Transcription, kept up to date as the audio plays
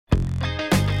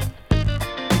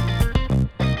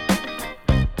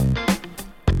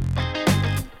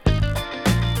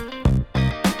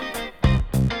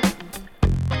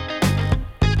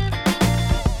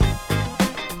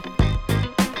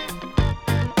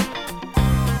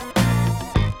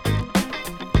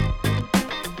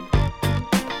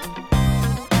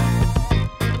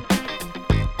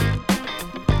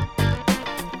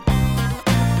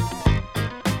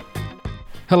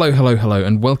Hello, hello, hello,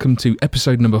 and welcome to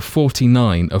episode number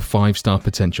 49 of 5 Star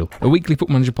Potential, a weekly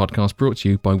Football Manager podcast brought to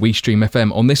you by WeStream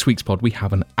FM. On this week's pod, we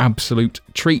have an absolute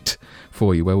treat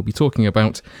for you, where we'll be talking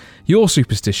about your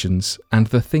superstitions and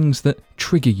the things that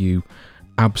trigger you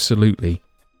absolutely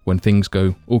when things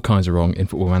go all kinds of wrong in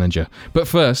Football Manager. But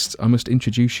first, I must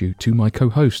introduce you to my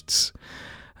co-hosts.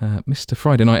 Mr.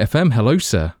 Friday Night FM, hello,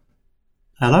 sir.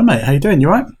 Hello, mate. How you doing? You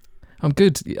all right? I'm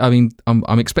good. I mean,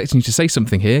 I'm expecting you to say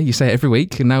something here. You say it every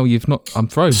week, and now you've not. I'm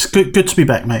froze. It's good to be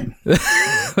back, mate.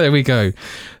 There we go.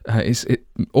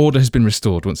 Order has been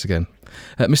restored once again.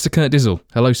 Mr. Kurt Dizzle,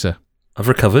 hello, sir. I've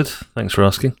recovered. Thanks for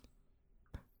asking.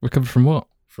 Recovered from what?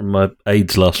 From my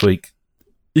AIDS last week.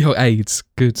 Your AIDS,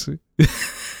 good.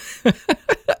 I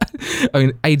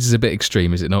mean, AIDS is a bit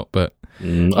extreme, is it not? But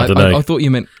I don't know. I thought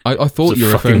you meant. I thought you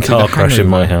were referring to car crash in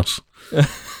my house.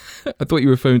 I thought you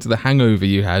were referring to the hangover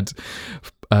you had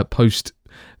post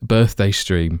birthday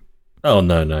stream. Oh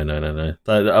no!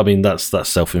 I mean, that's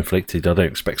self-inflicted. I don't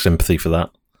expect sympathy for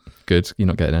that. Good, you're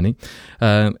not getting any.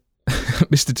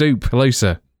 Mr. Dupe, hello,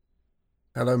 sir.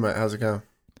 Hello, mate. How's it going?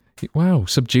 Wow,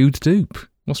 subdued Dupe.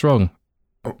 What's wrong?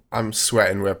 I'm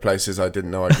sweating where places I didn't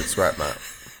know I could sweat, Matt.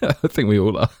 I think we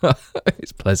all are.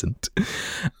 It's pleasant.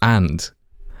 And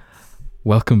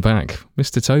welcome back,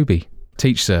 Mr. Toby.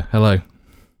 Teach, sir. Hello.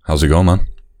 How's it going, man?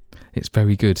 It's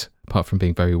very good, apart from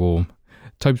being very warm.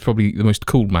 Toby's probably the most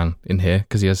cool man in here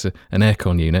because he has an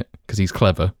aircon unit, because he's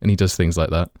clever and he does things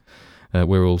like that.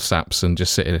 We're all saps and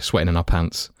just sitting sweating in our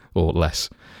pants, or less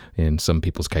in some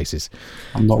people's cases.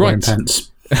 I'm not wearing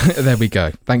pants. There we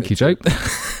go. Thank you, Joe.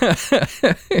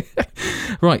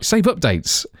 Right, save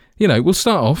updates. You know, we'll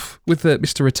start off with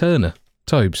Mr. Returner.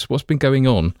 Tobes, what's been going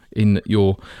on in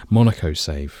your Monaco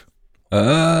save?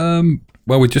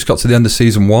 Well, we just got to the end of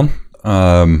season 1.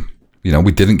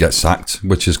 We didn't get sacked,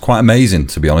 which is quite amazing,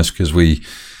 to be honest, because we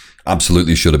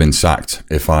absolutely should have been sacked.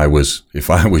 If I was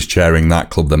chairing that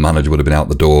club, the manager would have been out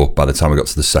the door by the time we got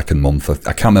to the second month.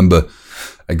 I can't remember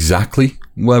exactly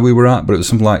where we were at, but it was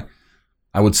something like,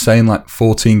 I would say in like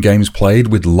 14 games played,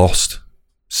 we'd lost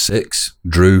 6,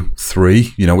 drew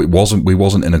 3. You know, we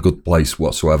wasn't in a good place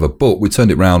whatsoever, but we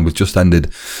turned it round. We've just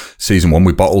ended season 1.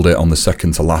 We bottled it on the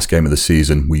second to last game of the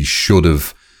season. We should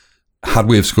have, had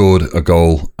we have scored a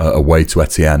goal away to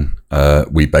Etienne,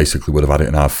 we basically would have had it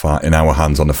in our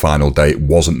hands on the final day. It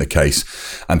wasn't the case,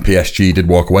 and PSG did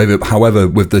walk away. However,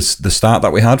 with the start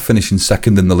that we had, finishing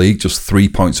second in the league, just 3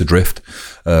 points adrift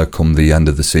come the end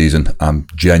of the season, I'm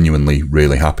genuinely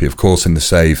really happy. Of course, in the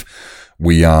save,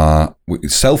 we are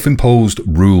self-imposed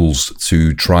rules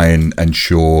to try and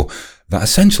ensure that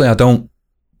essentially I don't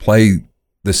play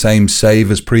the same save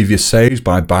as previous saves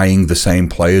by buying the same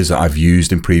players that I've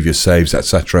used in previous saves,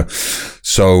 etc.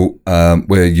 So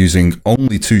we're using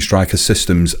only 2 striker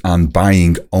systems and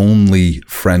buying only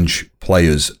French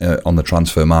players on the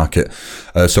transfer market.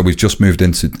 So we've just moved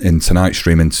in tonight's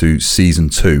stream into season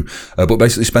 2, but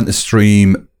basically spent the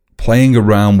stream playing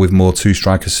around with more 2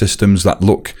 striker systems that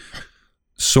look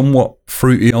somewhat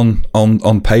fruity on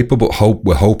paper, but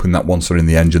we're hoping that once they're in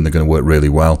the engine, they're going to work really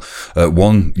well.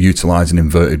 One utilising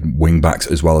inverted wing backs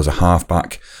as well as a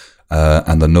half-back,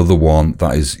 and another one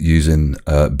that is using,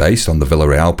 based on the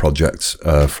Villarreal project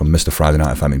from Mr. Friday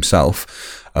Night FM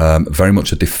himself, very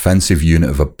much a defensive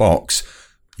unit of a box,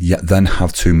 yet then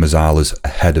have 2 Mazzalas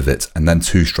ahead of it, and then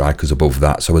 2 strikers above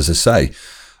that. So as I say,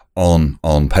 on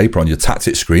paper, on your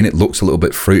tactics screen, it looks a little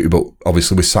bit fruity, but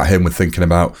obviously we sat here and we're thinking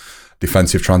about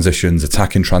defensive transitions,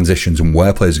 attacking transitions, and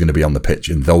where players are going to be on the pitch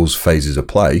in those phases of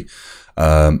play.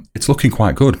 It's looking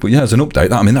quite good. But yeah, as an update,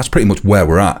 that's pretty much where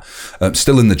we're at.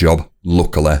 Still in the job,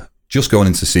 luckily. Just going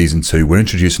into season 2, we're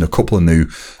introducing a couple of new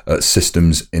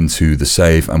systems into the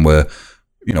save, and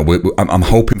I'm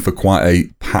hoping for quite a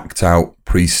packed out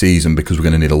pre-season, because we're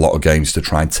going to need a lot of games to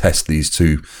try and test these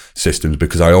 2 systems,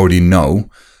 because I already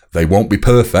know they won't be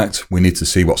perfect. We need to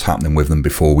see what's happening with them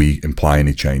before we imply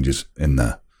any changes in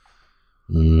there.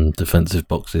 Defensive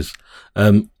boxes.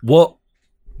 What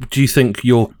do you think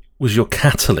was your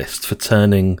catalyst for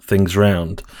turning things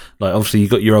round? Like, obviously you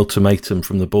got your ultimatum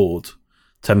from the board,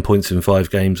 10 points in 5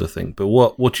 games, I think. But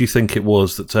what do you think it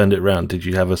was that turned it round? Did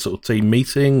you have a sort of team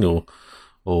meeting,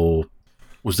 or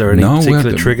was there any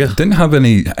particular trigger? Didn't have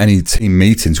any team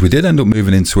meetings. We did end up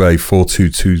moving into a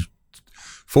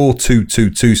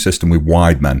 4-2-2 system with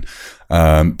wide men.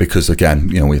 Because again,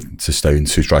 to stay in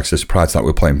 2 strikers, prior to that,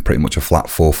 we're playing pretty much a flat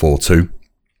 4-4-2.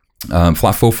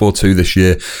 Flat 4-4-2 this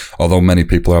year, although many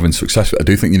people are having success, I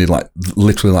do think you need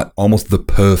literally almost the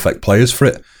perfect players for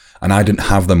it. And I didn't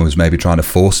have them. I was maybe trying to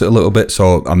force it a little bit.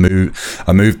 So I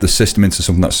moved the system into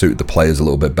something that suited the players a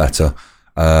little bit better.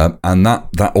 And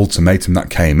that ultimatum that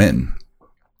came in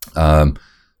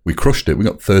We crushed it. We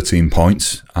got 13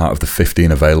 points out of the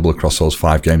 15 available across those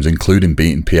 5 games, including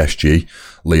beating PSG,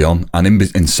 Lyon, and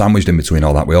in sandwiched in between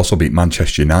all that, we also beat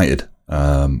Manchester United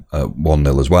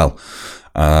 1-0 as well.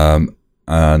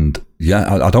 And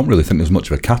yeah, I don't really think there's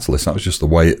much of a catalyst. That was just the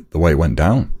way it went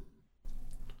down.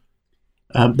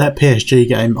 That PSG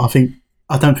game, I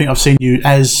don't think I've seen you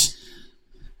as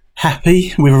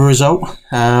happy with a result.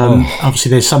 Obviously,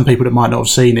 there's some people that might not have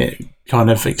seen it. Kind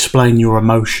of explain your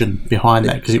emotion behind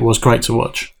that, because it was great to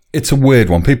watch. It's a weird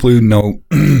one. People who know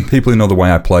the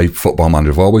way I play Football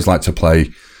Manager have always liked to play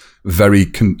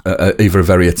either a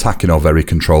very attacking or very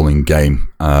controlling game,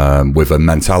 with a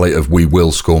mentality of we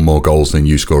will score more goals than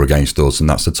you score against us, and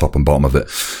that's the top and bottom of it.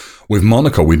 With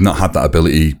Monaco, we've not had that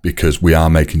ability because we are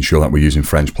making sure that we're using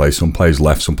French players. Some players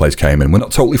left, some players came in. We're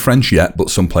not totally French yet, but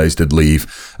some players did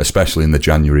leave, especially in the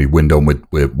January window, and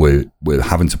we're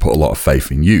having to put a lot of faith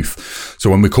in youth. So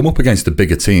when we come up against the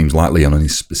bigger teams like Lyon,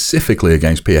 and specifically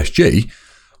against PSG,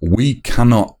 we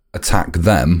cannot attack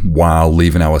them while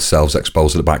leaving ourselves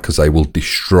exposed at the back, because they will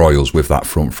destroy us with that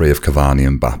front three of Cavani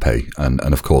and Mbappe, and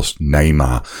of course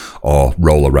Neymar, or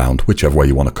roll around, whichever way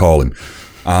you want to call him.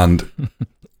 And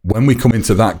when we come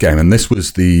into that game, and this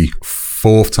was the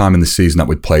 4th time in the season that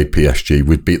we'd played PSG,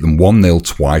 we'd beat them 1-0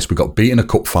 twice. We got beaten in a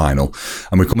cup final,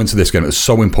 and we come into this game. It was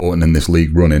so important in this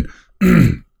league running,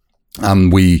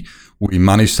 and we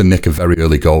managed to nick a very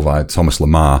early goal via Thomas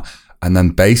Lemar, and then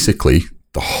basically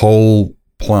the whole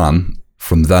plan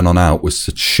from then on out was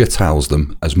to shithouse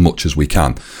them as much as we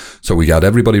can. So we had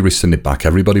everybody rescinded back,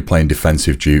 everybody playing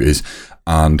defensive duties,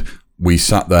 and we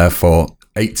sat there for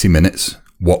 80 minutes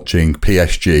watching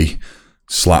PSG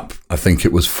slap, I think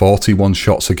it was 41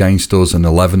 shots against us and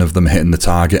 11 of them hitting the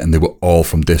target, and they were all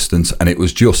from distance. And it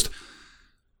was just,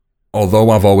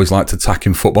 although I've always liked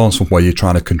attacking football, somewhere you're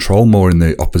trying to control more in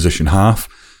the opposition half,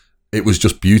 it was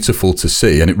just beautiful to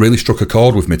see. And it really struck a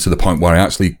chord with me to the point where I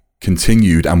actually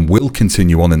continued and will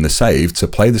continue on in the save to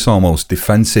play this almost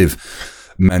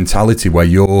defensive mentality where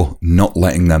you're not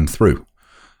letting them through.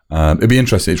 It'd be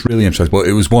interesting. It's really interesting. But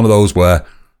it was one of those where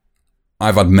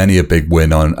I've had many a big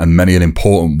win and many an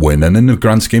important win. And in the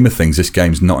grand scheme of things, this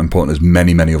game's not important as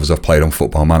many others I've played on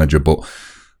Football Manager. But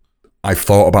I've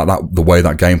thought about that, the way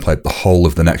that game played the whole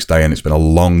of the next day. And it's been a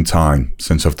long time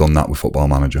since I've done that with Football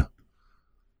Manager.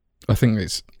 I think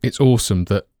it's awesome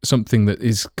that something that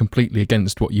is completely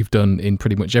against what you've done in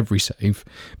pretty much every save,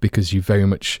 because you very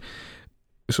much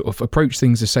sort of approach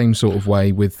things the same sort of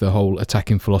way with the whole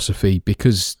attacking philosophy,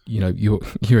 because you're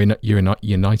a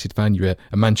United fan, you're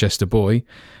a Manchester boy.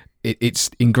 It's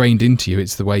ingrained into you.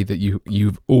 It's the way that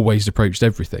you've always approached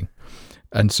everything,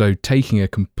 and so taking a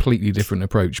completely different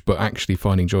approach but actually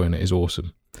finding joy in it is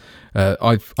awesome.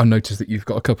 I've noticed that you've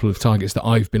got a couple of targets that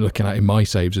I've been looking at in my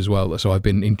saves as well, so I've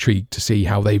been intrigued to see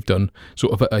how they've done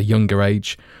sort of at a younger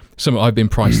age. Some I've been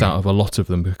priced out of a lot of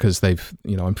them because they've,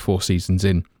 I'm 4 seasons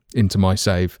into my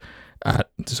save.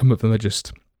 Some of them are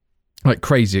just like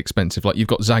crazy expensive. Like you've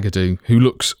got Zagadou, who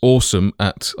looks awesome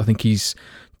at, I think he's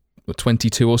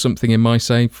 22 or something in my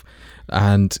save,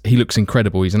 and he looks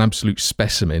incredible. He's an absolute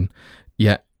specimen,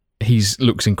 yet he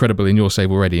looks incredible in your save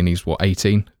already, and he's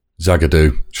 18?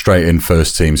 Zagadou, straight in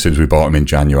first team since we bought him in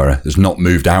January. Has not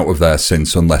moved out of there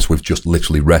since, unless we've just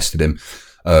literally rested him.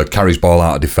 Carries ball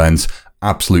out of defence,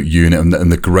 absolute unit.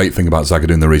 And the great thing about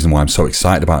Zagadou, and the reason why I'm so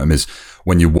excited about him, is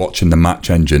when you're watching the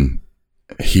match engine,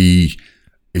 he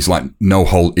is like no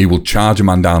hold. He will charge a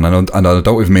man down, and I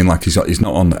don't even mean like he's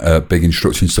not on big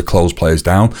instructions to close players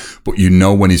down, but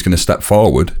when he's going to step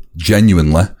forward,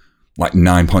 genuinely, like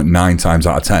 9.9 times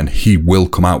out of 10, he will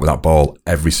come out with that ball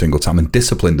every single time, and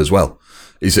disciplined as well.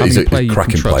 He's a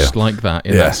cracking player like that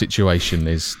in that situation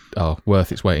is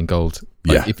worth its weight in gold.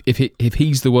 Like if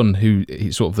he's the one who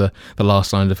is sort of the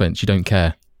last line of defence, you don't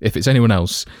care. If it's anyone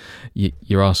else,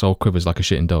 your arsehole quivers like a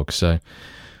shitting dog. So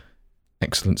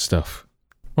excellent stuff.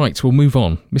 Right, we'll move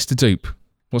on. Mr. Dupe,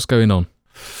 what's going on?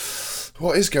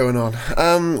 What is going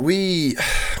on? We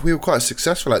were quite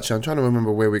successful, actually. I'm trying to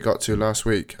remember where we got to last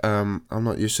week. I'm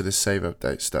not used to this save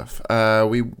update stuff.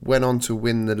 We went on to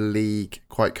win the league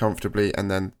quite comfortably,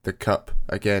 and then the cup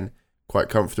again quite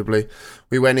comfortably.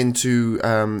 We went into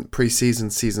pre-season,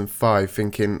 season 5,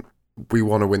 thinking we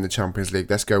want to win the Champions League.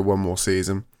 Let's go one more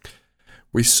season.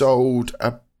 We sold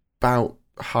about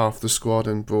half the squad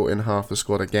and brought in half the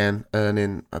squad again,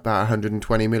 earning about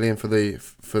 120 million for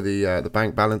the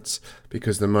bank balance,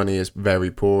 because the money is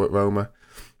very poor at Roma.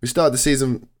 We started the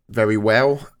season very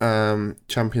well.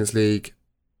 Champions League,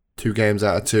 2 games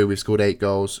out of 2, we've scored 8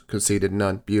 goals, conceded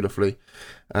none, beautifully.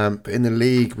 But in the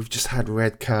league, we've just had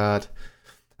red card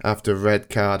after red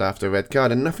card after red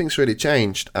card, and nothing's really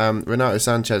changed. Renato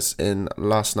Sanchez in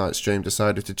last night's stream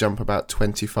decided to jump about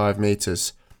 25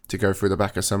 metres to go through the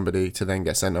back of somebody to then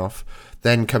get sent off,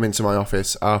 then come into my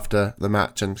office after the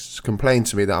match and complain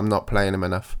to me that I'm not playing him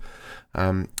enough.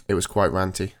 It was quite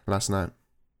ranty last night.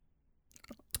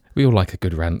 We all like a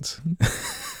good rant.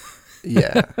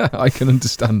 Yeah. I can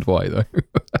understand why, though.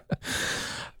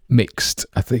 Mixed,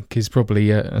 I think, is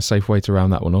probably a safe way to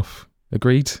round that one off.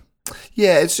 Agreed?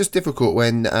 Yeah, it's just difficult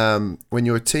when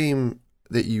you're a team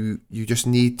that you just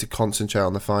need to concentrate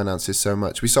on the finances so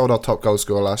much. We sold our top goal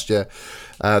scorer last year.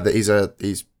 That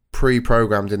he's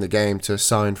pre-programmed in the game to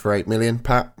sign for 8 million.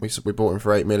 Pat, we bought him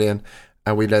for 8 million,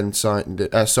 and we then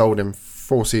sold him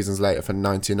 4 seasons later for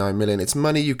 99 million. It's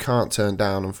money you can't turn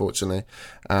down, unfortunately.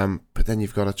 But then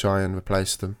you've got to try and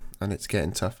replace them, and it's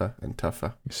getting tougher and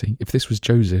tougher. You see, if this was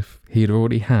Joseph, he'd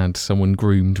already had someone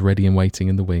groomed, ready and waiting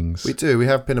in the wings. We do. We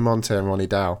have Pinamonte and Ronnie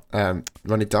Dahl.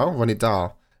 Ronnie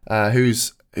Dahl,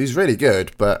 who's really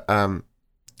good, but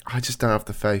I just don't have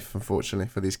the faith, unfortunately,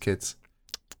 for these kids.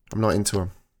 I'm not into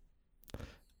them.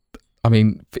 I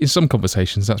mean, in some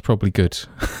conversations, that's probably good.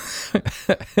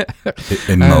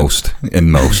 In most.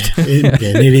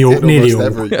 Nearly all.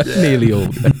 Nearly all.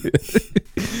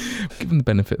 Give them the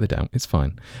benefit of the doubt. It's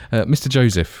fine. Mr.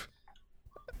 Joseph,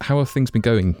 how have things been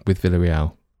going with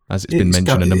Villarreal? As it's been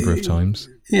mentioned a number of times.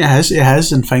 It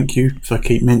has, and thank you for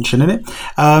keep mentioning it.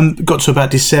 Got to about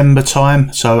December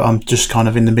time, so I'm just kind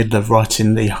of in the middle of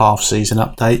writing the half-season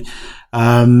update.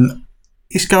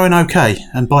 It's going okay,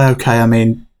 and by okay I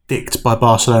mean dicked by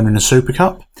Barcelona in the Super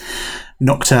Cup,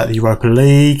 knocked out the Europa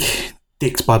League,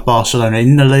 dicked by Barcelona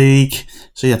in the league.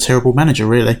 So yeah, terrible manager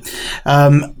really.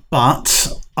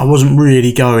 But I wasn't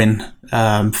really going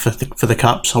for the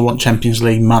cups. I want Champions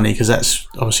League money because that's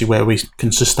obviously where we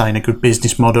can sustain a good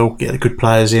business model, get the good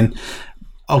players in.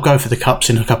 I'll go for the cups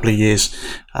in a couple of years,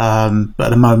 but at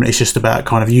the moment it's just about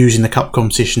kind of using the cup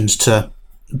competitions to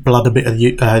blood a bit of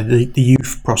the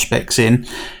youth prospects in.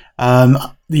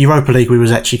 The Europa League we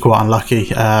was actually quite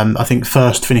unlucky. I think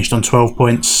first finished on 12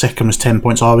 points, second was 10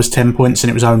 points, I was 10 points, and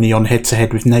it was only on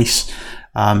head-to-head with Nice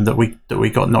that we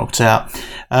got knocked out.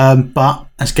 But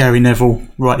as Gary Neville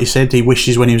rightly said, he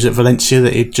wishes when he was at Valencia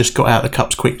that he'd just got out of the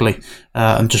cups quickly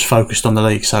and just focused on the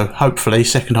league. So hopefully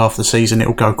second half of the season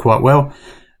it'll go quite well.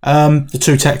 The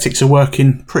two tactics are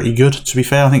working pretty good, to be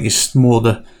fair. I think it's more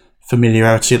the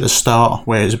familiarity at the start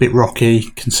where it's a bit rocky,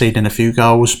 conceding a few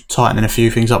goals, tightening a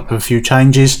few things up with a few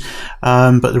changes.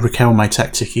 But the Riquelme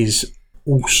tactic is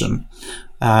awesome.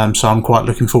 So I'm quite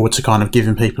looking forward to kind of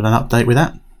giving people an update with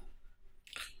that.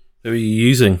 Who are you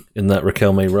using in that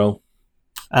Riquelme role?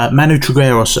 Manu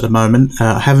Trigueros at the moment.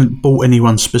 I haven't bought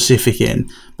anyone specific in,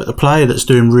 but the player that's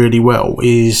doing really well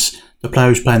is the player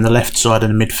who's playing the left side of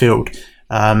the midfield,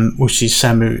 which is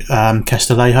Samu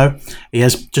Castillejo. He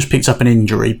has just picked up an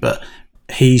injury, but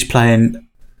he's playing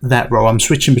that role. I'm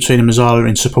switching between a Mazzala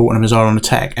in support and a Mazzala on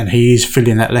attack, and he is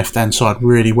filling that left-hand side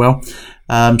really well.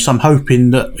 So I'm hoping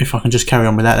that if I can just carry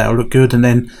on with that, that'll look good. And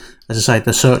then, as I say,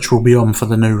 the search will be on for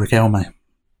the new Riquelme.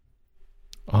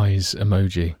 Eyes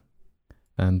emoji.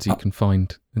 And you can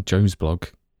find Joe's blog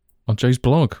on Joe's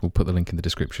blog. We'll put the link in the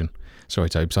description. Sorry,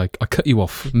 Tobes, I cut you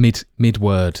off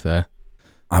mid-word there.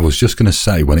 I was just going to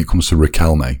say, when it comes to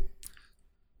Riquelme,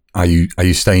 are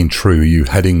you staying true? Are you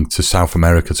heading to South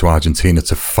America, to Argentina,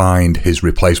 to find his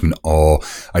replacement, or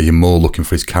are you more looking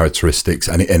for his characteristics?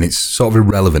 And it's sort of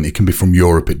irrelevant. It can be from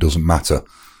Europe. It doesn't matter.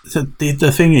 So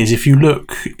the thing is, if you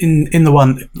look in the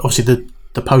one, obviously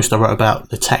the post I wrote about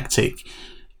the tactic,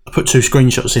 I put 2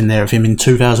 screenshots in there of him in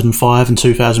 2005 and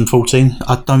 2014.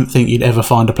 I don't think you'd ever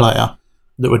find a player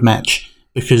that would match,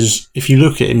 because if you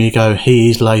look at him, you go,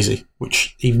 he is lazy,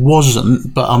 which he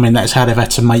wasn't, but I mean, that's how they've had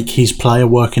to make his player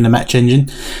work in the match engine.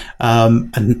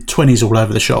 And 20s all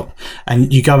over the shop.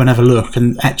 And you go and have a look,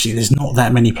 and actually there's not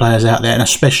that many players out there, and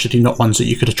especially not ones that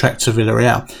you could attract to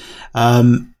Villarreal.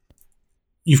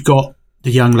 You've got the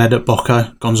young lad at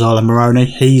Boca, Gonzalo Moroni.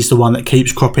 He's the one that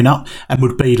keeps cropping up and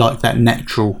would be like that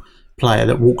natural player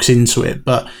that walks into it.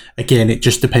 But again, it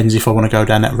just depends if I want to go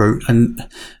down that route. And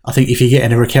I think if you get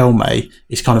in a Riquelme,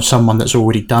 it's kind of someone that's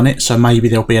already done it. So maybe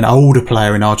there'll be an older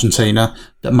player in Argentina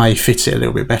that may fit it a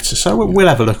little bit better. So we'll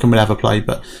have a look and we'll have a play.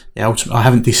 But yeah, ultimately, I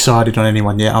haven't decided on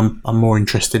anyone yet. I'm more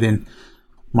interested in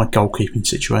my goalkeeping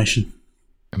situation.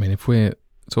 I mean, if we're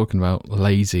talking about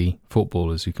lazy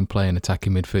footballers who can play in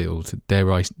attacking midfield,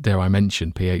 dare I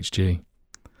mention PHG?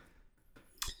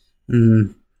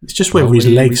 It's just whether his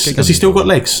legs. Has he still got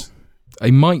legs?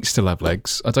 He might still have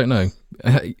legs. I don't know.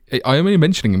 I'm only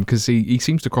mentioning him because he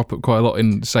seems to crop up quite a lot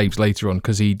in saves later on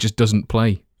because he just doesn't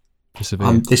play for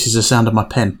Sevilla. This is the sound of my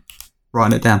pen.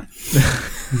 writing it down.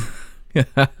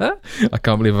 I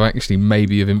can't believe I've actually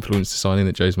maybe have influenced the signing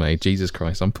that Joe's made. Jesus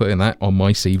Christ, I'm putting that on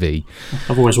my CV.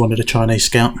 I've always wanted a Chinese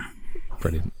scout.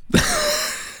 Brilliant.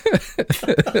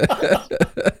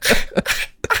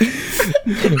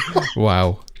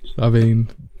 Wow. I mean,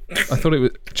 I thought it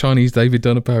was Chinese David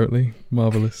Dunn, apparently.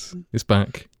 Marvellous. It's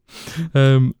back.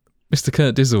 Mr.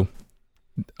 Kurt Dizzle.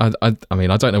 I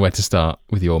mean, I don't know where to start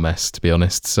with your mess, to be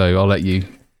honest, so I'll let you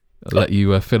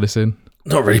fill us in.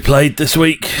 Not really played this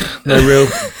week. No real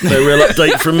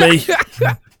update from me.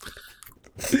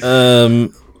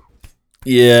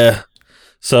 Yeah.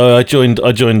 So I joined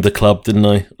the club, didn't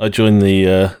I? I joined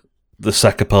the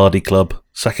Saka Party Club,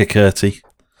 Saka Curty.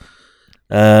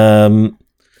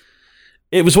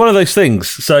 It was one of those things.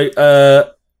 So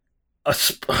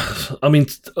I mean,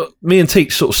 me and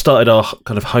Teach sort of started our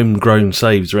kind of homegrown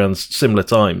saves around similar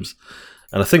times,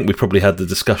 and I think we probably had the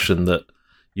discussion that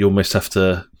you almost have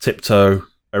to tiptoe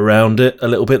around it a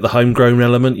little bit, the homegrown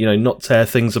element, not tear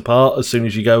things apart as soon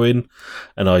as you go in.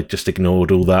 And I just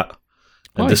ignored all that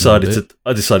and decided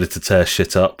to tear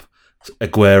shit up.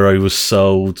 Aguero was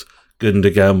sold,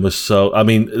 Gundogan was sold. I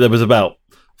mean, there was about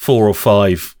 4 or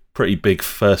 5 pretty big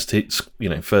first team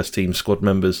squad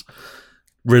members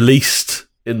released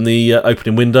in the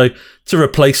opening window. To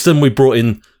replace them, we brought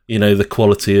in, the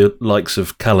quality likes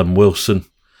of Callum Wilson,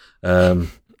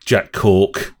 Jack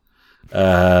Cork,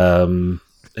 who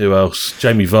else?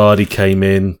 Jamie Vardy came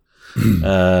in,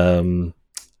 and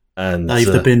Dave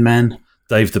the Bin Man.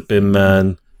 Dave the Bin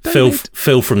Man.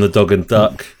 Phil from the Dog and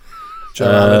Duck.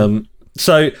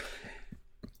 So,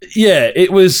 yeah,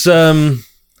 it was.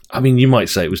 I mean, you might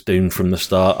say it was doomed from the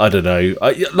start. I don't know.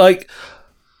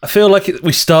 I feel like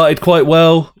we started quite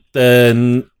well.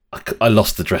 Then I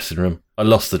lost the dressing room.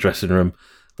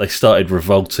 They started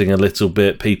revolting a little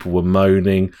bit. People were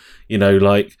moaning.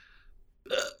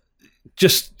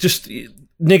 Just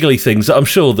niggly things that I'm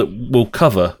sure that we'll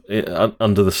cover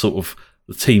under the sort of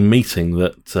the team meeting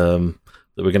that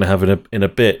we're going to have in a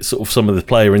bit. Sort of some of the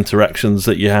player interactions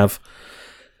that you have,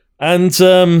 and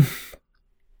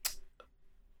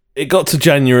it got to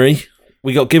January.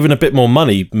 We got given a bit more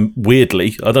money.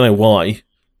 Weirdly, I don't know why.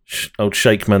 Old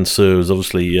Sheikh Mansour was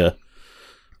obviously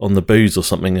on the booze or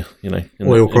something, in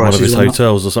one of his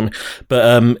hotels or something.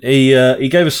 But he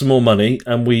gave us some more money,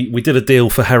 and we did a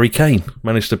deal for Harry Kane.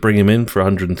 Managed to bring him in for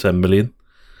 110 million.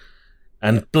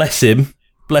 And bless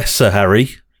Sir Harry,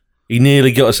 he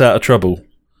nearly got us out of trouble.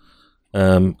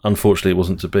 Unfortunately, it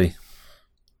wasn't to be.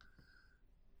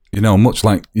 Much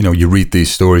like, you read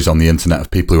these stories on the internet of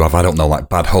people who have, I don't know, like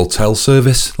bad hotel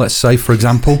service, let's say, for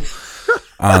example.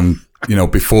 And,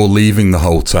 before leaving the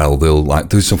hotel, they'll like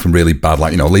do something really bad,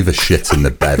 like, leave a shit in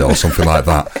the bed or something like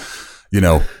that.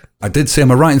 I did say,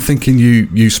 am I right in thinking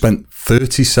you spent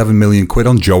 37 million quid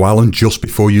on Joe Allen just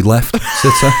before you left,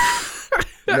 Sitter?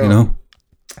 No.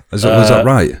 Was that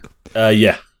right?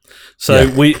 Yeah. So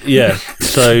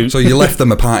So you left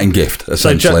them a parting gift,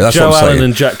 essentially. So That's Joe what I'm Allen saying.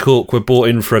 and Jack Cork were bought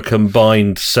in for a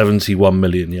combined 71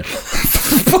 million. Yeah.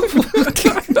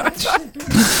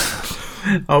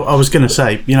 I was going to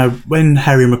say, when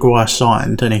Harry Maguire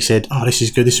signed and he said, "Oh, this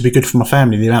is good. This would be good for my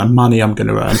family. The amount of money I'm going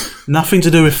to earn." Nothing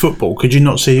to do with football. Could you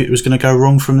not see it was going to go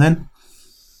wrong from then?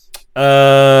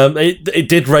 It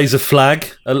did raise a flag.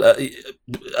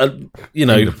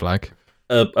 England flag.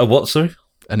 A what? Sorry.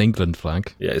 An England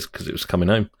flag. Yeah, it's because it was coming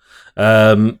home.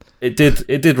 It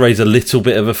did raise a little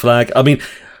bit of a flag. I mean,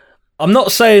 I'm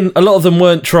not saying a lot of them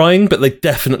weren't trying, but they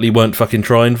definitely weren't fucking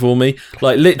trying for me.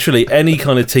 Like, literally, any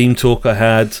kind of team talk I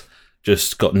had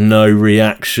just got no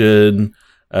reaction.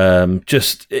 They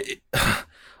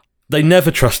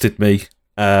never trusted me.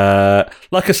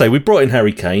 Like I say, we brought in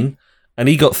Harry Kane, and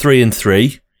he got 3 and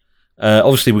 3.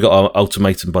 Obviously, we got our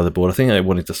ultimatum by the board. I think they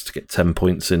wanted us to get 10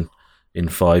 points in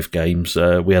 5 games.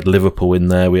 We had Liverpool in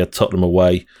there. We had Tottenham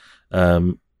away.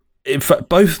 In fact,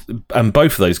 both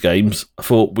of those games, I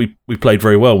thought we played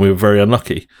very well. We were very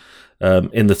unlucky.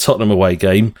 In the Tottenham away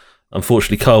game,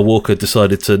 unfortunately, Kyle Walker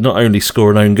decided to not only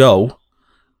score an own goal,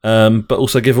 but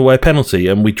also give away a penalty,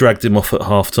 and we dragged him off at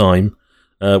half-time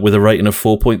with a rating of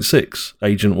 4.6.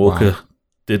 Agent Walker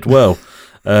did well.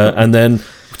 And then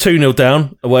 2-0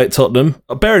 down away at Tottenham.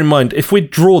 Bear in mind, if we'd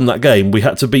drawn that game, we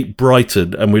had to beat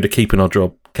Brighton and we'd have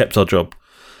kept our job.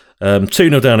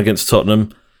 2-0 down against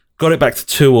Tottenham. Got it back to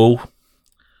 2-2.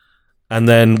 And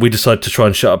then we decided to try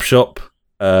and shut up shop.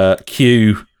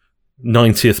 Q,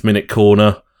 90th minute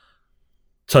corner.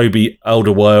 Toby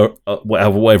Alderweireld,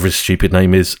 whatever his stupid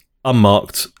name is,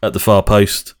 unmarked at the far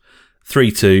post.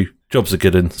 3-2. Job's a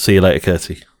good one. See you later,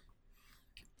 Curty.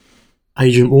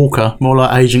 Agent Walker, more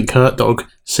like Agent Kurt Dog,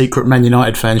 secret Man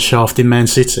United fan shafting Man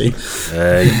City.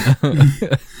 Hey.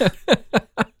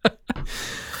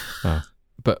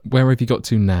 But where have you got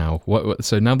to now?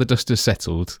 So now the dust has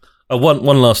settled.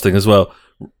 One last thing as well.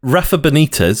 Rafa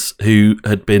Benitez, who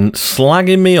had been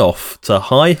slagging me off to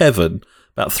high heaven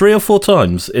about 3 or 4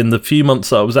 times in the few months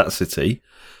that I was at City,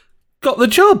 got the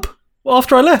job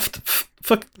after I left.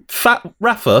 For fat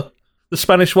Rafa, the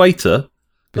Spanish waiter,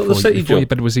 got the City Before job. your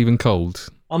bed was even cold.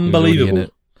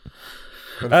 Unbelievable.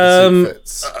 I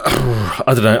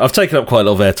I don't know. I've taken up quite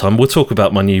a lot of airtime. We'll talk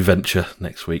about my new venture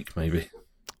next week, maybe.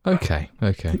 Okay.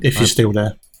 If you're still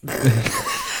there.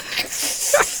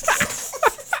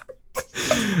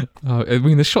 I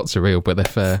mean, the shots are real, but they're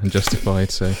fair and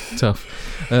justified, so tough.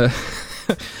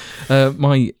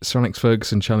 My Sir Alex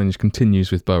Ferguson challenge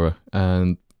continues with Borough,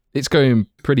 and it's going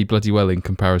pretty bloody well in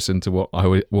comparison to what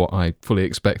I fully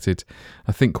expected.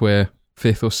 I think we're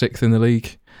 5th or 6th in the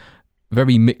league.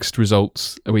 Very mixed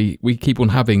results. We keep on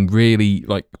having really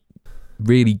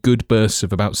good bursts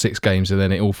of about 6 games, and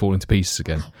then it all falling to pieces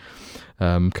again.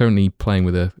 Currently playing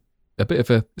with a bit of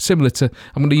a similar to,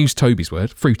 I'm going to use Toby's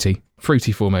word,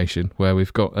 fruity formation, where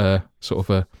we've got sort of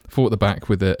a 4 at the back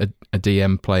with a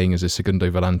DM playing as a Segundo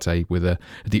Volante with a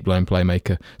deep line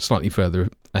playmaker slightly further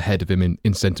ahead of him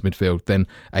in centre midfield, then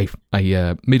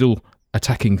a middle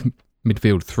attacking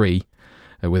midfield 3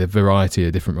 with a variety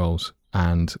of different roles,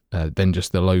 and then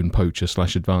just the lone poacher /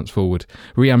 advanced forward.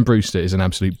 Rhian Brewster is an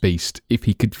absolute beast. If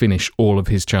he could finish all of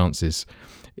his chances,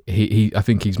 I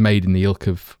think he's made in the ilk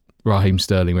of Raheem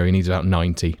Sterling, where he needs about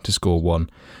 90 to score 1.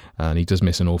 And he does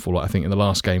miss an awful lot. I think in the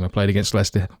last game I played against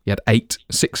Leicester, he had 8.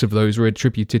 6 of those were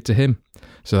attributed to him.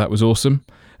 So that was awesome.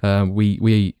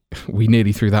 We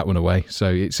nearly threw that one away. So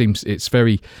it seems it's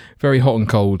very, very hot and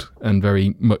cold, and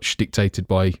very much dictated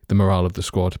by the morale of the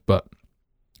squad. But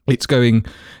it's going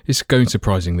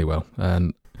surprisingly well,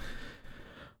 and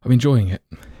I'm enjoying it.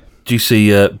 Do you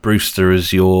see Brewster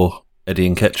as your Eddie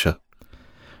Nketiah,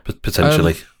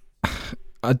 potentially?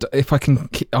 If I can,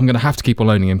 I'm going to have to keep on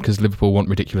loaning him because Liverpool want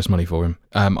ridiculous money for him.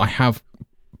 I have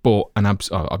bought I'm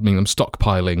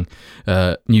stockpiling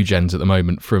new gens at the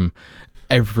moment from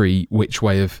every which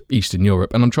way of Eastern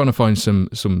Europe, and I'm trying to find some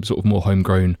sort of more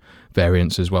homegrown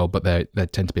variants as well, but they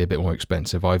tend to be a bit more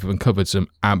expensive. I've uncovered some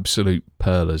absolute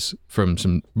pearlers from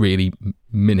some really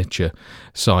miniature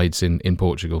sides in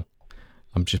Portugal.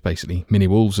 I'm just basically mini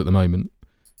Wolves at the moment.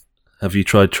 Have you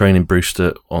tried training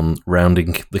Brewster on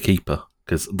rounding the keeper?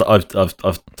 Because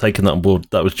I've taken that on board.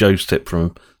 That was Joe's tip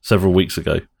from several weeks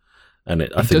ago, and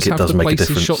I think it does make a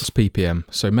difference. His shots PPM,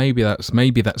 so maybe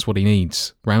that's what he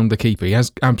needs. Round the keeper. He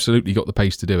has absolutely got the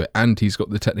pace to do it, and he's got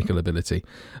the technical ability.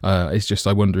 It's just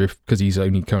I wonder if, because he's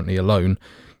only currently alone,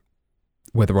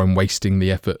 whether I'm wasting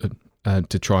the effort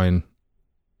to try and,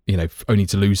 only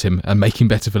to lose him and make him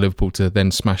better for Liverpool to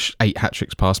then smash 8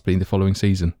 hat-tricks past me the following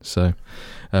season. So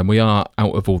we are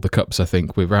out of all the cups. I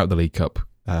think we're out of the League Cup,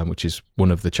 which is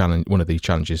one of the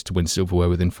challenges to win silverware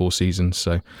within 4 seasons.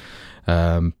 So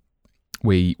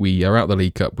we are out of the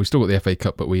League Cup. We've still got the FA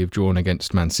Cup, but we have drawn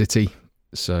against Man City.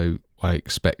 So I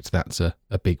expect that's a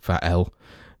big fat L.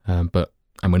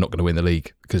 And we're not going to win the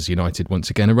league because United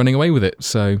once again are running away with it.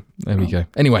 So there we go.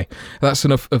 Anyway, that's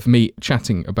enough of me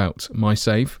chatting about my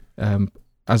save.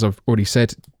 As I've already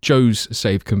said, Joe's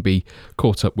save can be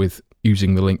caught up with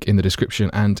using the link in the description,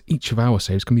 and each of our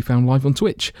saves can be found live on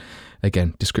Twitch.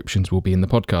 Again, descriptions will be in the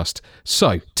podcast.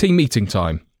 So, team meeting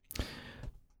time.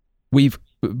 We've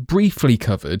briefly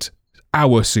covered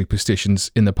our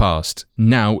superstitions in the past.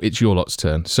 Now it's your lot's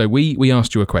turn. So we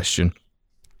asked you a question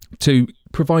to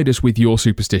provide us with your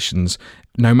superstitions,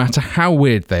 no matter how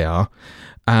weird they are,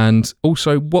 and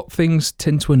also what things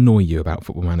tend to annoy you about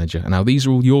Football Manager. Now, these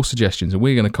are all your suggestions, and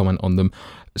we're going to comment on them,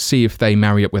 see if they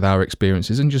marry up with our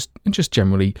experiences, and just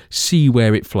generally see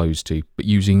where it flows to, but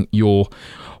using your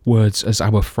words as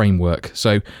our framework.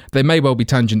 So there may well be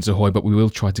tangents ahoy, but we will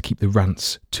try to keep the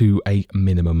rants to a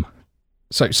minimum.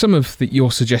 So some of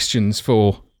your suggestions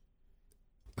for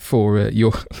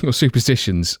your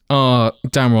superstitions are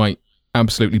downright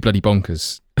absolutely bloody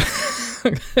bonkers.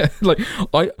 Like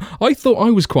I thought I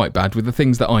was quite bad with the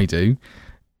things that I do,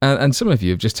 and some of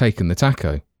you have just taken the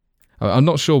taco. I'm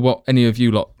not sure what any of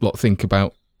you lot think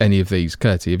about any of these.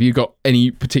 Curtie, have you got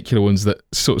any particular ones that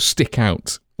sort of stick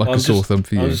out like a sore thumb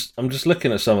for you? I'm just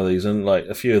looking at some of these, and like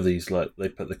a few of these, like they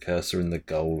put the cursor in the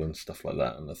goal and stuff like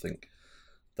that, and I think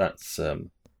that's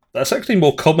actually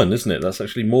more common, isn't it? That's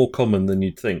actually more common than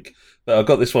you'd think. But I've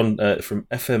got this one from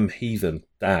FM Heathen.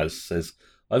 Daz says,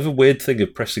 I have a weird thing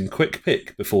of pressing quick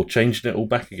pick before changing it all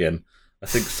back again. I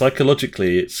think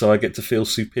psychologically, it's so I get to feel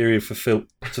superior to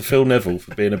Phil Neville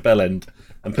for being a bellend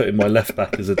and putting my left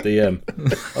back as a DM.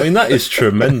 I mean, that is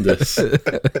tremendous.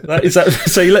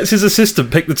 So he lets his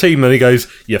assistant pick the team, and he goes,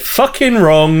 "You're fucking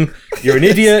wrong. You're an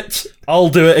idiot. I'll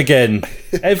do it again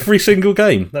every single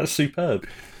game." That's superb.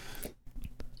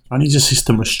 And his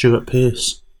assistant was Stuart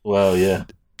Pearce. Well, yeah.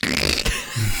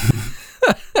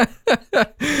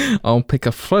 I'll pick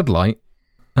a floodlight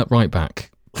at right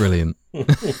back. Brilliant.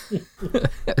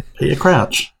 Peter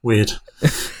Crouch. Weird.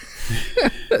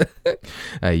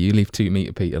 Hey, you leave 2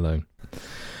 meter Pete alone.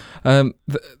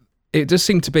 It does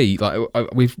seem to be like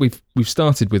we've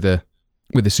started with a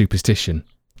superstition,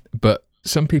 but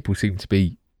some people seem to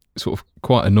be sort of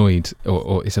quite annoyed,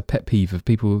 or it's a pet peeve of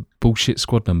people bullshit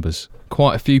squad numbers.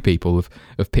 Quite a few people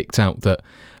have picked out that,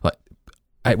 like,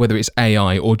 whether it's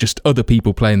AI or just other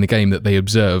people playing the game that they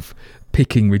observe,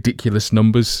 picking ridiculous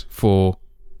numbers for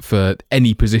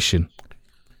any position.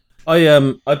 I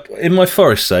in my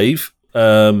Forest save,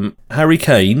 Harry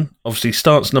Kane obviously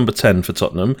starts number 10 for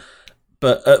Tottenham,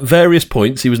 but at various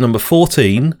points he was number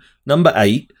 14, number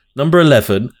 8, number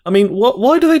 11. I mean,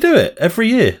 why do they do it every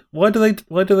year? Why do they?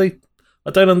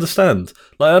 I don't understand.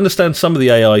 Like, I understand some of the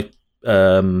AI,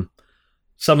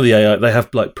 they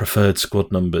have like preferred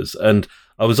squad numbers, and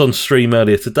I was on stream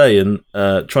earlier today and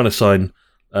trying to sign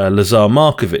Lazar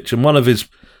Markovic, and one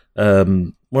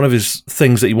of his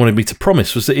things that he wanted me to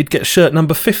promise was that he'd get shirt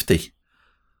number 50.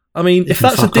 I mean, if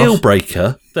that's a deal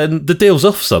breaker, then the deal's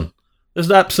off, son.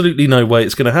 There's absolutely no way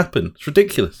it's going to happen. It's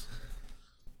ridiculous.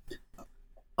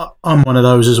 I'm one of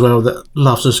those as well that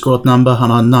loves a squad number,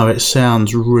 and I know it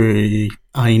sounds really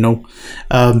anal,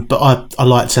 but I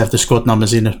like to have the squad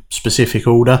numbers in a specific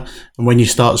order, and when you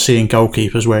start seeing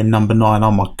goalkeepers wearing number 9,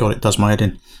 oh my God, it does my head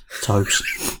in. Toast.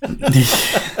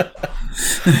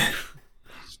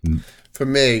 For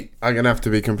me, I'm going to have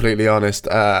to be completely honest.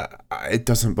 It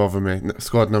doesn't bother me.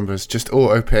 Squad numbers, just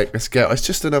auto pick. It's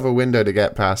just another window to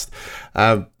get past.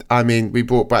 I mean, we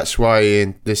brought Batshuayi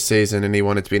in this season and he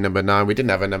wanted to be number 9. We didn't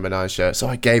have a number 9 shirt, so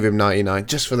I gave him 99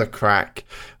 just for the crack.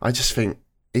 I just think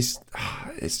it's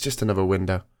just another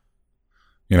window.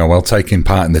 You know, while taking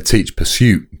part in the Teach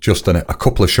Pursuit just a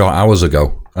couple of short hours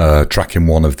ago, tracking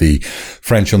one of the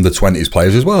French under-20s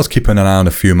players, as well as keeping an eye on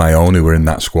a few of my own who were in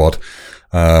that squad,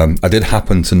 I did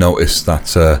happen to notice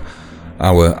that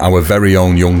our very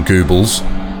own young Goebbels,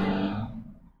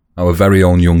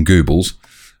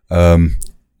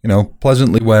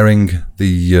 pleasantly wearing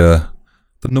the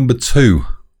number 2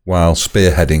 while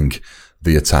spearheading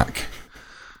the attack.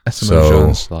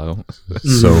 Jean style.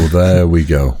 So there we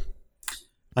go.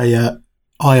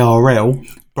 IRL,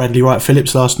 Bradley Wright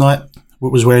Phillips last night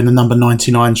was wearing the number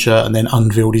 99 shirt and then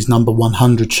unveiled his number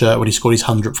 100 shirt when he scored his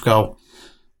 100th goal.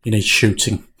 He needs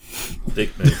shooting.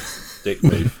 Dick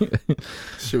move.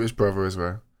 Shoot his brother as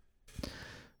well.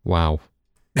 Wow.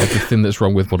 Everything that's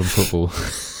wrong with modern football.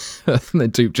 And then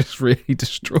Duke just really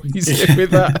destroys it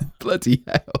with that. Bloody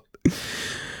hell.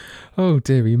 Oh,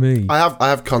 dearie me. I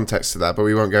have context to that, but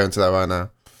we won't go into that right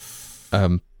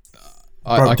now.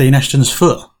 Broke Dean Ashton's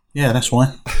foot. Yeah, that's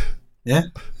why. Yeah?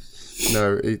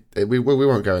 No, we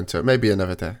won't go into it. Maybe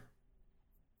another day.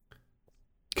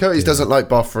 Curtis doesn't like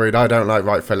Bothroyd. I don't like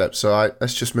Wright Phillips, so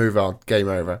let's just move on. Game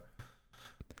over.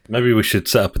 Maybe we should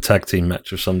set up a tag team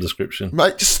match of some description.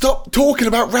 Mate, just stop talking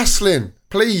about wrestling,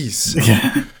 please.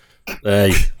 Yeah.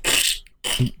 Hey.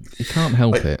 You can't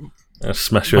help it. I'll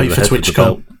smash you over the head with the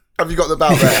belt. Have you got the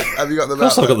belt there? Have you got the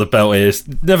belt? Of course I've got the belt here.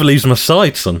 It never leaves my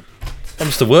side, son.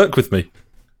 Comes to work with me.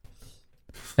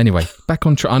 Anyway, back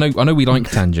on track. I know we like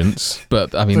tangents,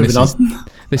 but I mean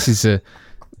this is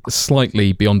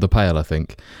slightly beyond the pale, I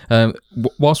think.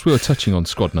 Whilst we were touching on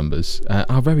squad numbers,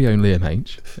 our very own Liam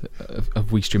H of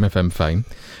WeStream FM fame,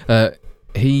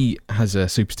 he has a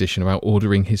superstition about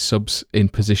ordering his subs in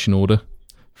position order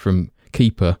from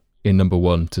keeper in number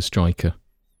 1 to striker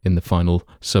in the final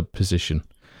sub position.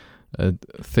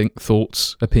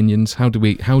 Thoughts, opinions? How do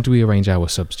we arrange our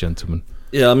subs, gentlemen?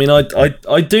 Yeah, I mean,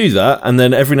 I do that, and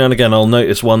then every now and again I'll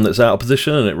notice one that's out of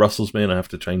position and it rustles me and I have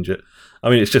to change it. I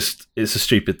mean, it's a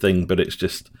stupid thing, but it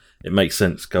makes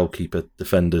sense. Goalkeeper,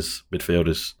 defenders,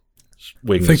 midfielders,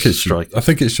 wingers, strikers. I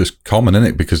think it's just common, isn't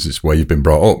it? Because it's where you've been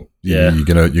brought up. Yeah.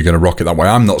 You're gonna rock it that way.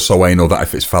 I'm not so anal that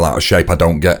if it's fell out of shape, I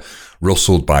don't get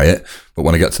rustled by it. But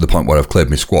when I get to the point where I've cleared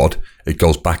my squad, it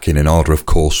goes back in order, of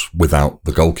course, without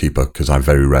the goalkeeper, because I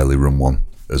very rarely run one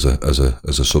as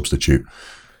a substitute.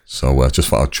 So just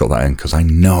thought I'd chuck that in, because I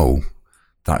know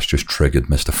that's just triggered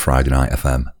Mr. Friday Night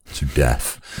FM to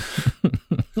death.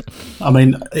 I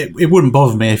mean, it wouldn't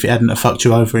bother me if it hadn't have fucked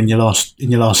you over in your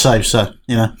last save. So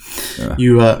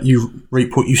you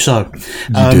reap what you sow.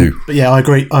 You do. But yeah, I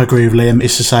agree with Liam.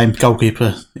 It's the same.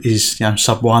 Goalkeeper is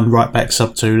sub 1, right back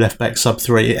sub 2, left back sub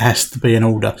 3. It has to be in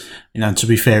order. And to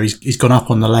be fair, he's gone up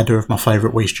on the ladder of my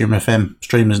favourite WeStream FM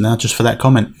streamers now just for that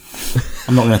comment.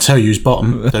 I'm not going to tell you who's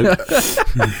bottom.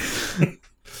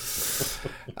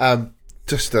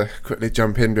 Just to quickly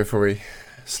jump in before he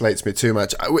slates me too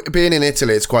much. Being in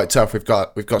Italy, it's quite tough. We've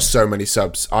got so many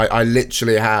subs. I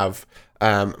literally have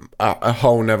a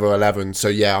whole Never 11. So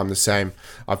yeah, I'm the same.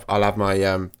 I'll have my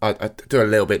I do a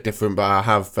little bit different, but I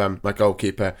have my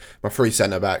goalkeeper, my 3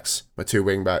 centre backs, my 2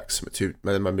 wing backs, my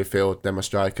midfield, then my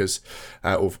strikers,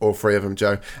 all 3 of them,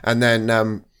 Joe, and then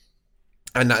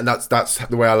and that's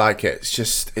the way I like it. It's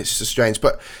just strange,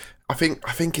 but I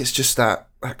think it's just that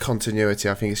continuity.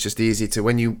 I think it's just easy to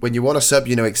when you want a sub,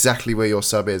 you know exactly where your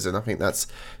sub is, and I think it's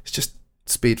just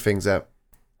speed things up.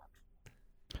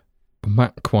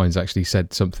 Matt Quines actually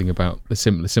said something about the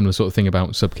similar sort of thing about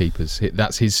subkeepers.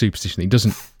 That's his superstition. He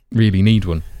doesn't really need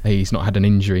one. He's not had an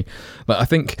injury. But I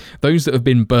think those that have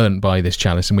been burnt by this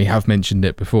chalice, and we have mentioned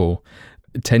it before,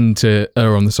 tend to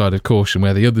err on the side of caution,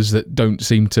 where the others that don't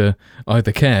seem to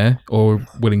either care or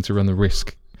willing to run the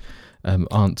risk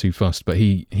aren't too fussed. But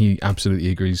he absolutely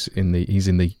agrees. He's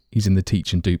in the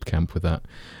teach and dupe camp with that.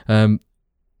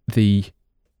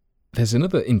 There's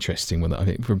another interesting one that I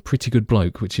think from Pretty Good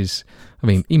Bloke, which is, I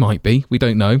mean, he might be, we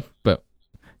don't know, but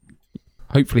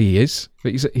hopefully he is.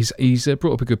 But he's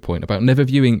brought up a good point about never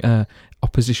viewing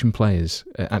opposition players'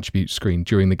 attribute screen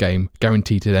during the game,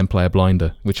 guaranteed to then play a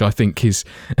blinder, which I think is,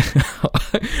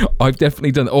 I've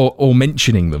definitely done, or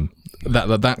mentioning them.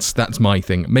 That's my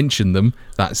thing. Mention them,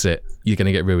 that's it. You're going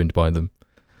to get ruined by them.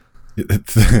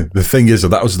 The thing is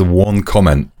that was the one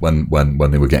comment when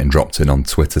they were getting dropped in on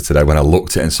Twitter today, when I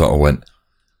looked at it and sort of went,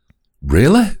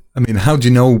 really? I mean, how do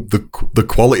you know the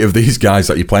quality of these guys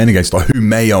that you're playing against, or who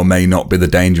may or may not be the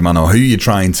danger man, or who you're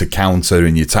trying to counter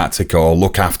in your tactic or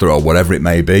look after or whatever it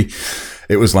may be?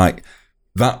 It was like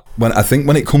that.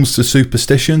 When it comes to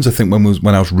superstitions, I think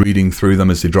when I was reading through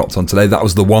them as they dropped on today, that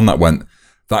was the one that went,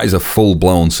 that is a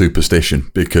full-blown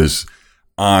superstition, because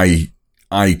I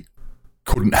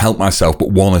couldn't help myself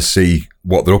but want to see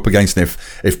what they're up against. And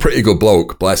if Pretty Good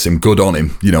Bloke, bless him, good on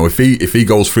him, if he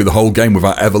goes through the whole game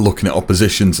without ever looking at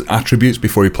opposition's attributes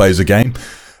before he plays a game,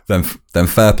 then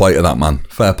fair play to that man.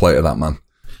 Fair play to that man.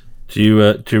 Do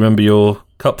you remember your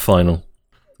cup final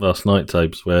last night,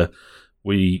 Tabes, where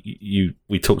we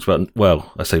talked about?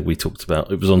 Well, I say we talked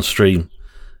about. It was on stream,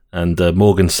 and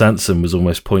Morgan Sanson was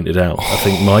almost pointed out. I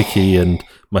think Mikey and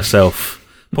myself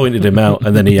pointed him out,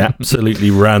 and then he absolutely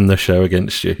ran the show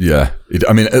against you. Yeah.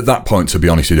 I mean, at that point, to be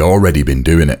honest, he'd already been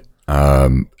doing it.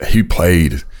 He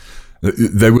played...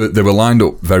 They were lined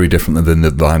up very differently than they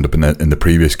lined up in the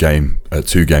previous game,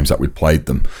 2 games that we'd played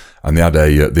them. And they had a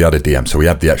DM, so we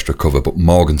had the extra cover. But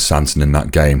Morgan Sanson in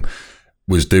that game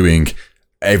was doing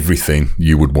everything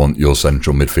you would want your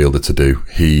central midfielder to do.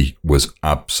 He was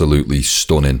absolutely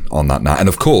stunning on that night. And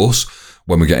of course,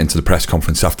 when we get into the press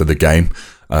conference after the game,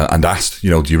 and asked,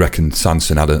 do you reckon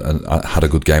Sanson had a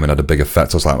good game and had a big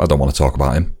effect? I was like, I don't want to talk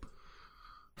about him.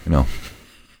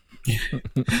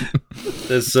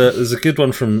 There's a good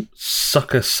one from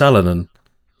Sucker Salonen,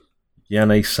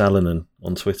 Janne Salonen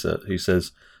on Twitter, who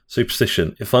says,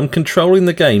 superstition, if I'm controlling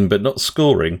the game but not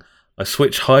scoring, I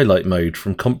switch highlight mode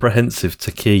from comprehensive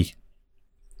to key.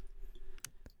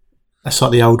 That's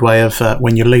like the old way of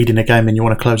when you're leading a game and you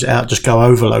want to close it out, just go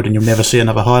overload and you'll never see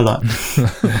another highlight.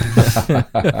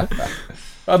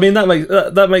 I mean,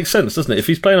 that makes sense, doesn't it? If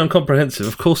he's playing on comprehensive,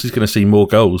 of course he's going to see more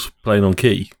goals playing on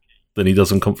key than he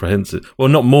does on comprehensive. Well,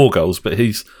 not more goals, but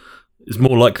he's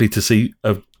more likely to see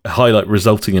a highlight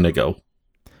resulting in a goal.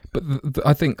 But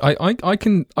I think I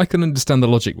can understand the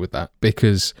logic with that,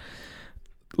 because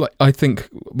I think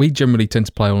we generally tend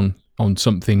to play on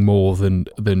something more than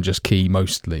just key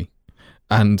mostly.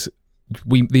 And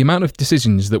the amount of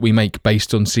decisions that we make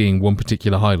based on seeing one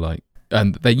particular highlight,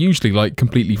 and they're usually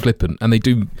completely flippant, and they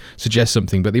do suggest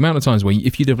something, but the amount of times where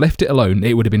if you'd have left it alone,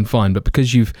 it would have been fine, but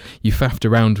because you've faffed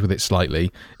around with it slightly,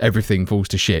 everything falls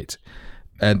to shit.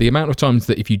 And the amount of times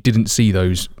that if you didn't see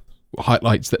those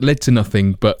highlights that led to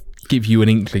nothing but give you an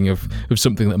inkling of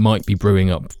something that might be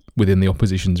brewing up within the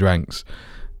opposition's ranks,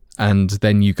 and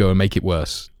then you go and make it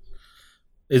worse.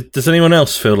 Does anyone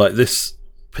else feel like this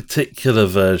particular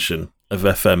version of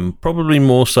FM, probably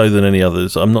more so than any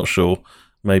others, I'm not sure,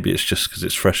 maybe it's just because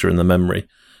it's fresher in the memory,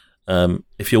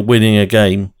 if you're winning a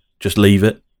game, just leave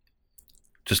it,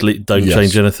 don't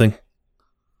change anything,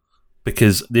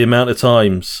 because the amount of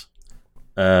times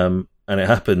and it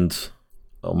happened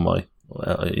on my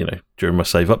during my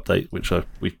save update, which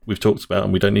we've talked about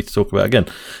and we don't need to talk about again.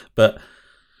 But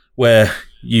where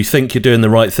you think you're doing the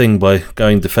right thing by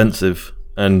going defensive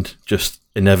and just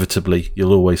inevitably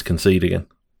you'll always concede again.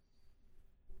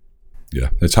 Yeah,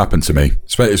 it's happened to me,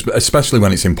 especially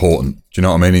when it's important. Do you know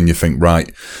what I mean? And you think, right,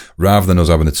 rather than us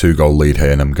having a 2-goal lead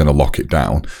here and I'm going to lock it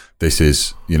down, this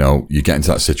is, you get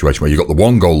into that situation where you've got the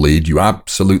 1-goal lead, you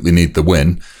absolutely need the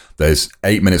win. There's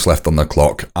 8 minutes left on the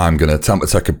clock. I'm going to attempt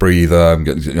to take a breather. I'm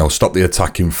going to stop the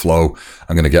attacking flow.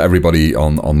 I'm going to get everybody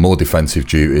on more defensive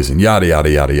duties and yada,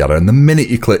 yada, yada, yada. And the minute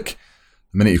you click,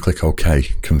 okay,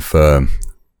 confirm,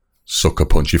 sucker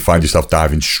punch, you find yourself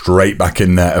diving straight back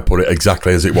in there to put it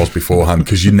exactly as it was beforehand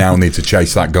because you now need to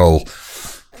chase that goal.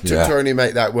 To only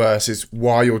make that worse is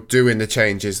while you're doing the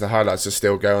changes, the highlights are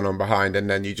still going on behind, and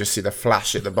then you just see the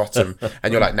flash at the bottom,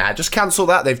 and you're like, nah, just cancel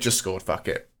that. They've just scored. Fuck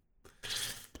it.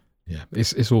 Yeah,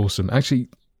 it's awesome. Actually,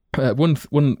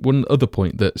 one other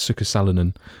point that Suka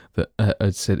Salonen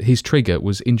had said, his trigger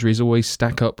was injuries always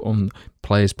stack up on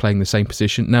players playing the same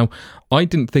position. Now, I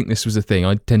didn't think this was a thing.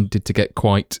 I tended to get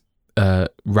quite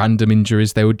random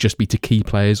injuries. They would just be to key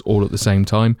players all at the same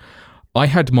time. I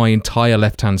had my entire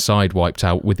left-hand side wiped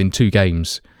out within 2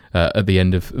 games at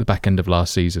the back end of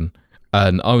last season,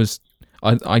 and I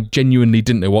genuinely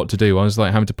didn't know what to do. I was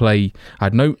like having to play. I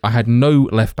had no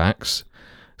left backs,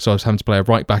 so I was having to play a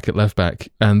right back at left back,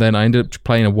 and then I ended up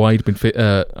playing a wide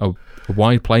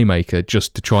playmaker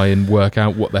just to try and work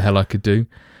out what the hell I could do.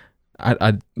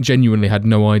 I genuinely had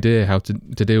no idea how to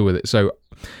deal with it, so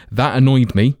that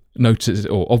annoyed me.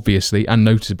 Obviously and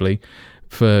notably,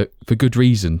 for good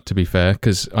reason, to be fair,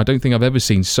 because I don't think I've ever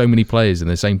seen so many players in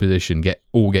the same position get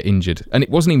injured, and it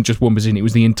wasn't even just one position; it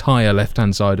was the entire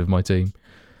left-hand side of my team.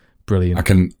 Brilliant. I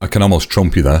can almost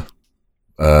trump you there.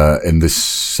 In this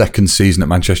second season at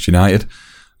Manchester United,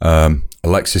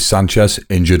 Alexis Sanchez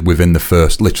injured within the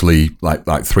first, literally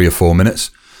like 3 or 4 minutes.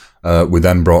 We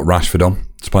then brought Rashford on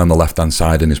to play on the left-hand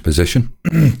side in his position,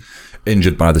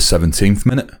 injured by the 17th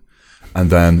minute. And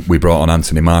then we brought on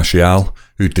Anthony Martial,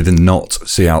 who did not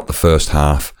see out the first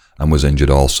half and was injured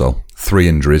also. 3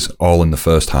 injuries, all in the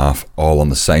first half, all on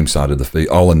the same side of the field,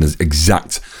 all in the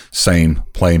exact same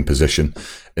playing position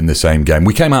in the same game.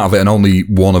 We came out of it and only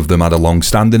one of them had a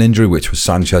long-standing injury, which was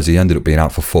Sanchez. He ended up being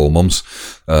out for 4 months.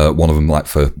 One of them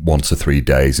for 1 to 3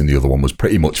 days, and the other one was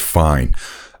pretty much fine.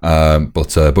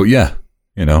 But yeah,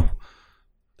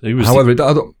 However,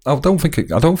 I don't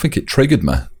think it triggered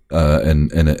me.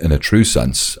 In a true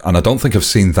sense, and I don't think I've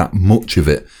seen that much of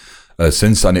it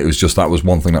since then. It was just that was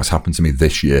one thing that's happened to me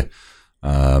this year,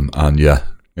 and yeah,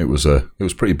 it was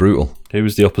pretty brutal. Who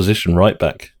was the opposition right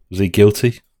back? Was he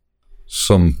guilty?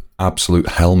 Some absolute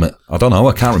helmet. I don't know.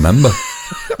 I can't remember.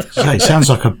 Yeah, he sounds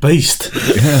like a beast.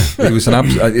 Yeah, it was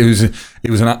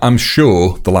I'm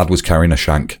sure the lad was carrying a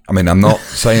shank. I mean, I'm not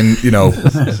saying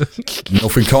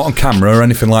nothing caught on camera or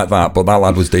anything like that, but that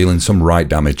lad was dealing some right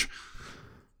damage.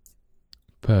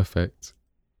 Perfect.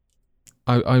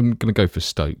 I'm going to go for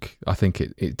Stoke. I think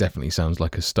it definitely sounds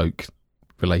like a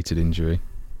Stoke-related injury.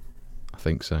 I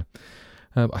think so.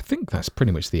 I think that's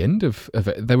pretty much the end of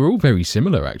it. They were all very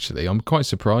similar, actually. I'm quite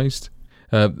surprised.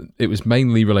 It was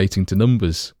mainly relating to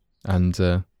numbers,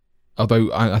 and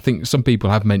although I think some people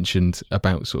have mentioned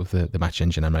about sort of the match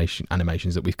engine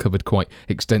animations that we've covered quite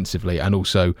extensively, and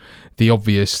also the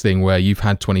obvious thing where you've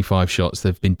had 25 shots,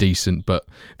 they've been decent, but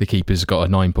the keeper's got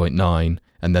a 9.9,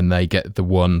 and then they get the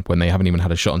one when they haven't even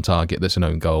had a shot on target that's an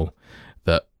own goal.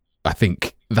 That I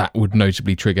think that would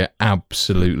notably trigger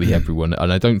absolutely everyone,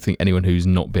 and I don't think anyone who's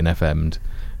not been FM'd,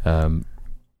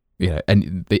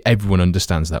 everyone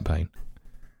understands that pain.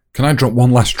 Can I drop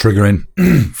one last trigger in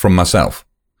from myself?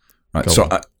 Right, so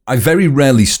I very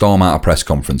rarely storm out of press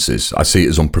conferences. I see it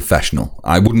as unprofessional.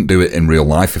 I wouldn't do it in real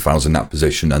life if I was in that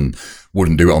position, and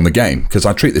wouldn't do it on the game, because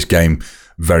I treat this game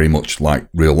very much like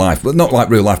real life. But not like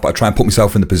real life, but I try and put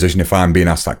myself in the position if I'm being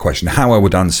asked that question, how I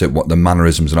would answer it, what the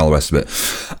mannerisms and all the rest of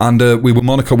it. And we were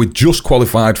Monaco. We just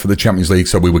qualified for the Champions League,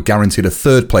 so we were guaranteed a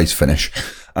 3rd place finish.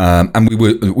 And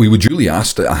we were duly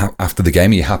asked after the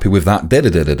game, are you happy with that?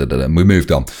 And we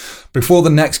moved on. Before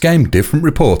the next game, different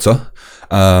reporter.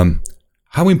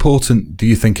 How important do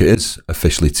you think it is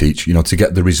officially, Teach, to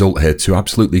get the result here to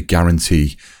absolutely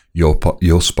guarantee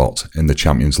your spot in the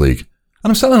Champions League? And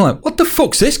I'm sitting like, what the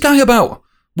fuck's this guy about?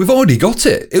 We've already got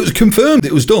it. It was confirmed.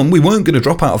 It was done. We weren't going to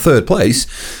drop out of 3rd place.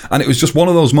 And it was just one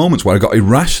of those moments where I got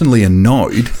irrationally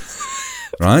annoyed,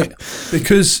 right?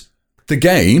 Because the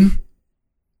game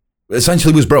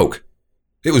essentially was broke.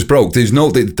 It was broke. There's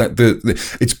no...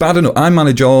 it's bad enough. I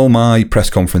manage all my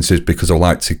press conferences because I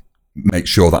like to make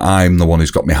sure that I'm the one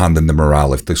who's got my hand in the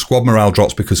morale. If the squad morale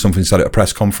drops because something said at a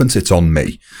press conference, it's on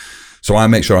me. So I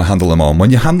make sure I handle them on. When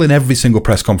you're handling every single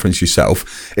press conference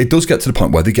yourself, it does get to the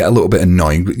point where they get a little bit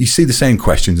annoying. But you see the same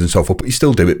questions and so forth, but you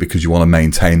still do it because you want to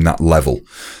maintain that level.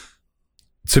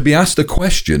 To be asked a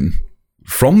question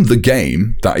from the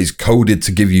game that is coded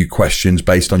to give you questions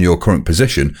based on your current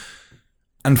position,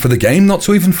 and for the game not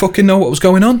to even fucking know what was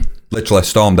going on. Literally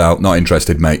stormed out, not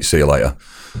interested, mate, see you later.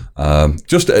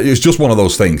 It was just one of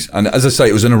those things. And as I say,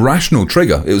 it was an irrational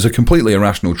trigger. It was a completely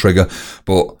irrational trigger.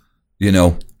 But,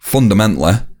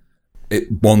 fundamentally,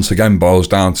 it once again boils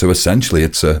down to essentially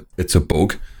it's a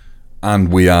bug.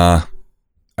 And we are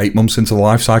 8 months into the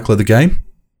life cycle of the game.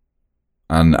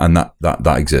 And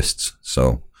that exists.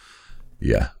 So,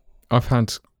 yeah. I've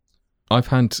had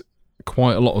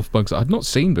quite a lot of bugs that I've not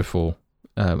seen before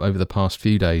over the past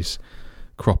few days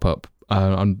crop up.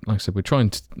 Like I said, we're trying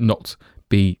to not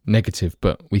be negative,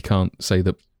 but we can't say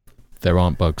that there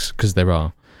aren't bugs, because there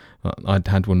are. I'd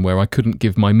had one where I couldn't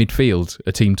give my midfield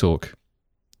a team talk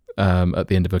at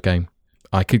the end of a game.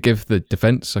 I could give the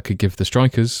defence, I could give the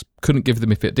strikers, couldn't give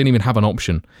them if it didn't even have an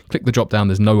option. Click the drop down,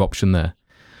 there's no option there.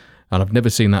 And I've never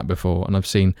seen that before, and I've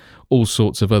seen all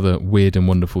sorts of other weird and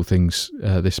wonderful things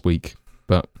this week.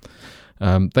 But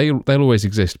they'll always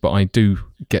exist, but I do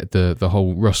get the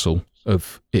whole rustle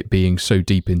of it being so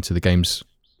deep into the game's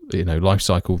life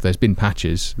cycle. There's been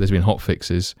patches, there's been hot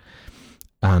fixes,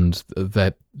 and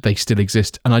they still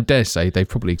exist. And I dare say they've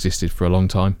probably existed for a long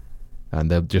time, and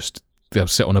they'll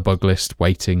sit on a bug list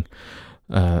waiting,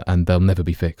 and they'll never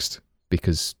be fixed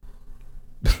because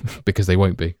they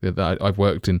won't be. I've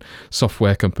worked in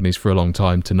software companies for a long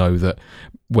time to know that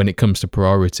when it comes to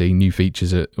priority, new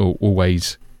features are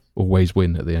always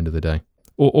win at the end of the day.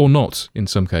 Or not, in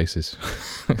some cases.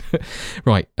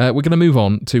 Right, we're going to move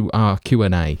on to our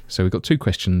Q&A. So we've got 2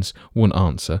 questions, 1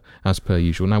 answer, as per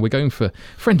usual. Now we're going for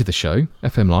friend of the show,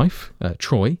 FM Life,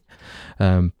 Troy.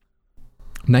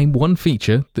 Name 1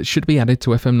 feature that should be added to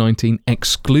FM19,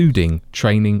 excluding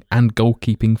training and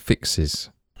goalkeeping fixes.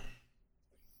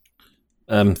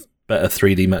 Better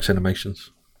 3D match animations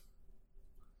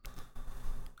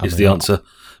is the answer,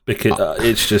 because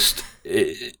it's just...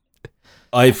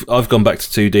 I've gone back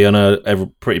to 2D. I know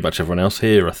pretty much everyone else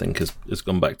here, I think, has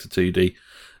gone back to 2D.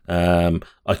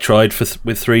 I tried with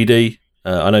 3D.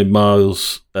 I know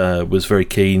Miles was very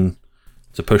keen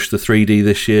to push the 3D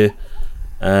this year,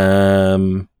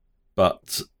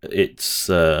 but it's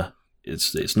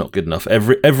not good enough.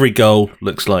 Every goal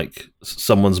looks like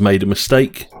someone's made a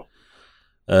mistake,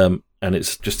 and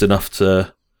it's just enough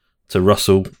to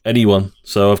rustle anyone.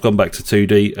 So I've gone back to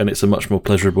 2D, and it's a much more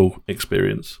pleasurable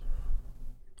experience.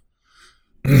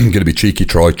 Going to be cheeky,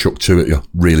 Troy, chuck 2 at you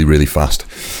really, really fast.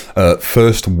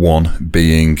 First one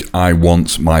being, I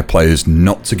want my players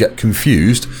not to get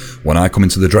confused when I come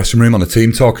into the dressing room on a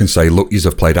team talk and say, look, yous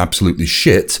have played absolutely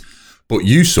shit, but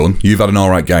you, son, you've had an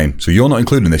alright game. So you're not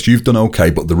including this. You've done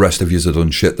okay, but the rest of yous have done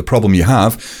shit. The problem you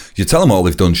have, you tell them all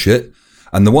they've done shit,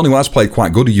 and the one who has played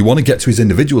quite good, you want to get to his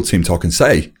individual team talk and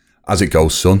say, as it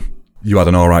goes, son, you had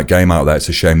an alright game out there. It's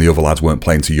a shame the other lads weren't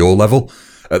playing to your level.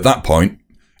 At that point,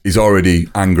 he's already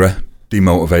angry,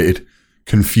 demotivated,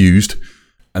 confused,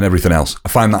 and everything else. I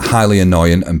find that highly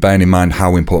annoying, and bearing in mind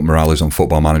how important morale is on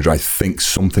Football Manager, I think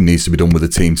something needs to be done with the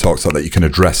team talk so that you can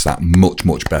address that much,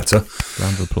 much better.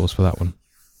 Round of applause for that one.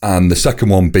 And the second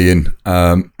one being,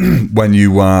 when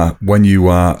you are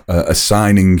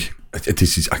assigning,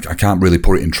 this is, I can't really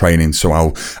put it in training,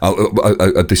 so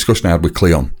a discussion I had with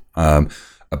Cleon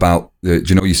about, do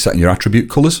you know you're setting your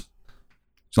attribute colours?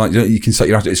 It's like, you can set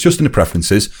your... It's just in the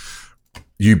preferences,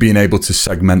 you being able to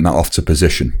segment that off to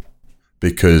position.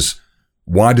 Because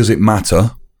why does it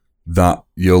matter that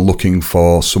you're looking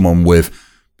for someone with,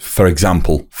 for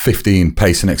example, 15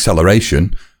 pace and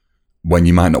acceleration when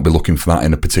you might not be looking for that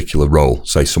in a particular role?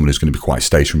 Say someone who's going to be quite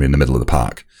stationary in the middle of the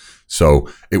park. So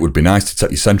it would be nice to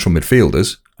take your central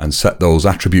midfielders and set those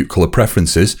attribute colour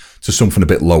preferences to something a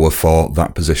bit lower for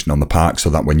that position on the park, so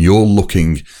that when you're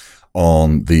looking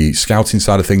on the scouting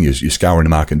side of things, you're scouring the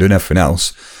market and doing everything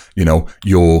else,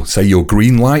 your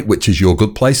green light, which is your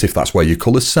good place, if that's where your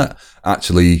colour's set,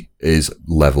 actually is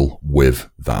level with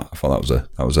that. I thought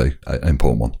that was an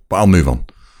important one. But I'll move on.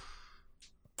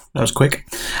 That was quick.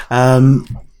 My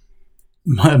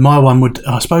one would,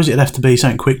 I suppose it'd have to be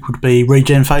something quick, would be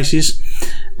regen faces,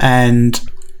 and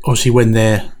obviously when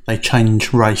they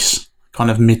change race, kind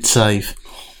of mid-save.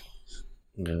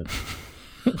 Yeah.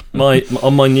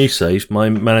 On my new save, my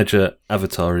manager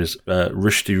avatar is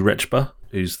Rüştü Reçber,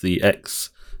 who's the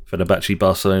ex-Fenerbahçe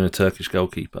Barcelona Turkish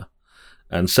goalkeeper.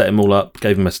 and set him all up.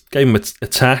 Gave him a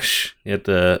tash. He had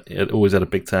always had a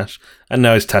big tash, and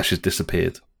now his tash has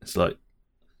disappeared. It's like,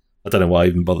 I don't know why I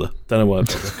even bother. Got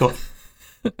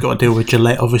to deal with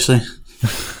Gillette, obviously.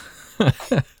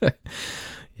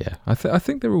 Yeah, I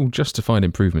think they're all justified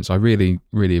improvements. I really,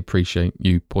 really appreciate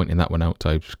you pointing that one out,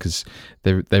 Tobes, because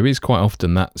there is quite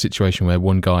often that situation where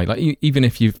one guy, like even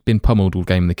if you've been pummeled all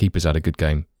game and the keeper's had a good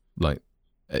game, like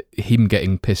him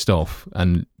getting pissed off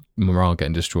and morale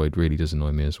getting destroyed really does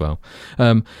annoy me as well.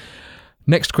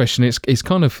 Next question is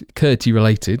kind of Curty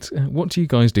related. What do you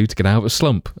guys do to get out of a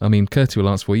slump? I mean, Curty will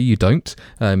answer for you. You don't.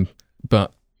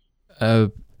 But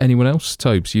anyone else?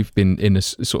 Tobes, you've been in a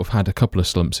sort of had a couple of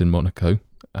slumps in Monaco.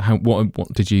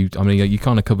 What did you? I mean, you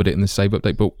kind of covered it in the save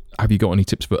update, but have you got any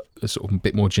tips for a sort of a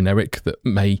bit more generic that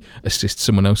may assist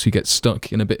someone else who gets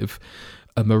stuck in a bit of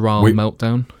a morale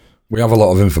meltdown? We have a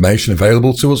lot of information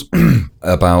available to us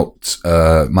about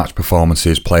match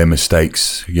performances, player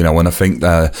mistakes, and I think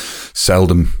they're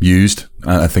seldom used.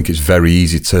 And I think it's very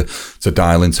easy to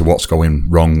dial into what's going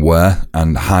wrong where,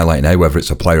 and highlighting A, whether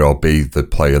it's a player, or B, the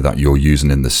player that you're using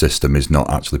in the system is not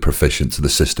actually proficient to the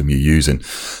system you're using.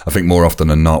 I think more often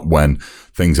than not, when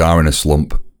things are in a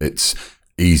slump, it's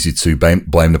easy to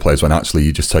blame the players when actually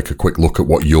you just take a quick look at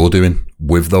what you're doing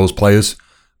with those players.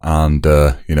 And,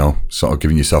 sort of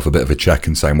giving yourself a bit of a check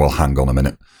and saying, well, hang on a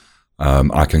minute.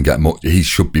 I can get he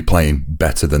should be playing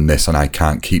better than this, and I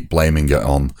can't keep blaming it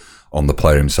on the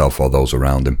player himself or those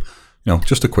around him.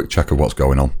 Just a quick check of what's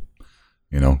going on,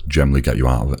 generally get you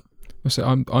out of it. So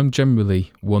I'm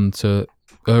generally one to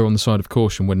err on the side of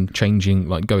caution when changing,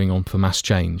 like going on for mass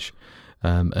change.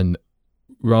 And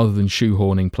rather than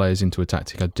shoehorning players into a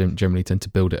tactic, I don't generally tend to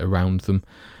build it around them.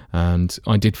 And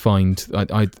I did find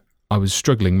I was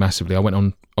struggling massively. I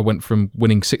went from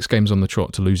winning 6 games on the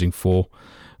trot to losing 4,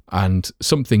 and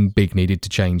something big needed to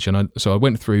change. And so I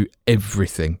went through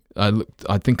everything. I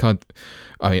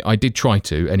did try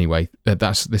to anyway.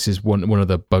 This is one of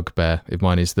the bugbear of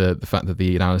mine, is the fact that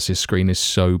the analysis screen is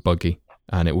so buggy,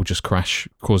 and it will just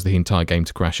cause the entire game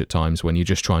to crash at times when you're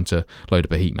just trying to load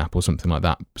up a heat map or something like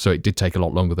that. So it did take a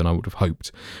lot longer than I would have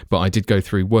hoped. But I did go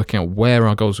through working out where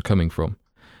our goals were coming from.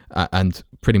 And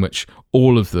pretty much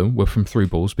all of them were from through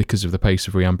balls because of the pace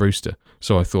of Rhian Brewster.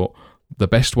 So I thought the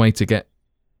best way to get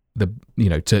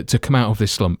to come out of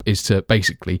this slump is to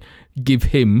basically give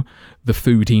him the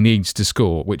food he needs to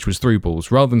score, which was through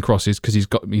balls rather than crosses, because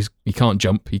he can't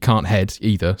jump, he can't head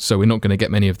either, so we're not going to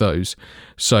get many of those.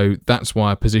 So that's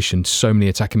why I positioned so many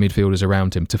attacking midfielders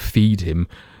around him to feed him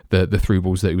the through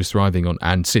balls that he was thriving on.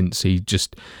 And since he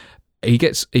gets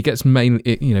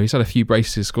mainly, he's had a few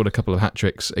braces, scored a couple of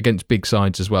hat-tricks against big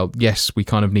sides as well. Yes, we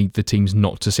kind of need the teams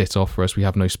not to sit off, or else we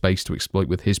have no space to exploit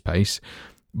with his pace.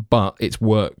 But it's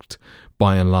worked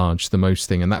by and large the most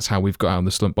thing, and that's how we've got out of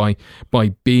the slump, by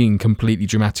being completely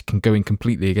dramatic and going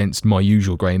completely against my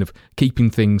usual grain of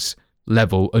keeping things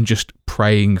level and just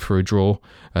praying for a draw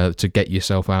to get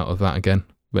yourself out of that again.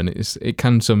 When it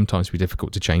can sometimes be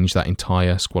difficult to change that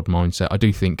entire squad mindset. I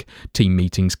do think team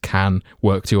meetings can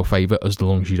work to your favour as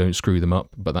long as you don't screw them up,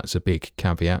 but that's a big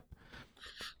caveat.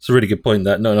 It's a really good point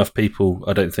that not enough people,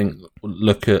 I don't think,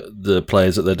 look at the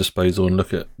players at their disposal and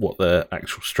look at what their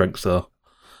actual strengths are.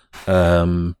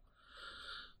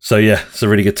 So yeah, it's a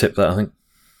really good tip, that, I think.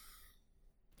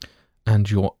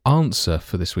 And your answer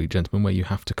for this week, gentlemen, where you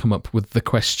have to come up with the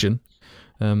question,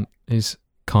 is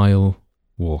Kyle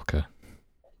Walker.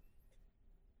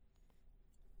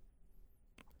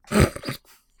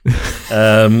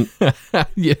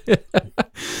 Yeah.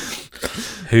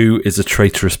 Who is a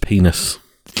traitorous penis?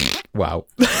 Wow.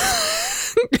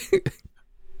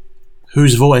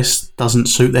 Whose voice doesn't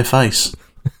suit their face?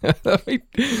 I mean,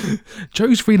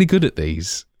 Joe's really good at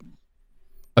these.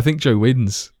 I think Joe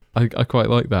wins. I quite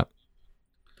like that.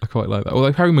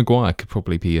 Although Harry Maguire could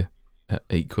probably be an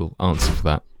equal answer for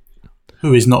that.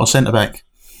 Who is not a centre-back?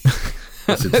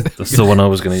 That's the one I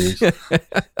was going to use.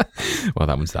 Well,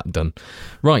 that one's that done.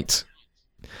 Right.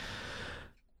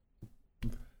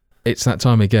 It's that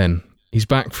time again. He's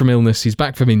back from illness. He's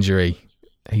back from injury.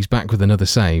 He's back with another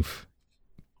save.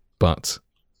 But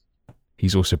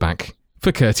he's also back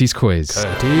for Curty's quiz.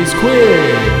 Curty's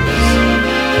quiz!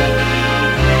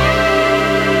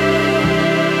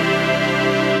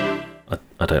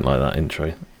 I don't like that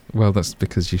intro. Well, that's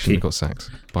because you shouldn't have got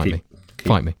sacked. Fight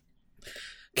me.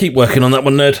 Keep working on that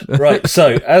one, nerd. Right,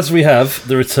 so as we have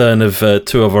the return of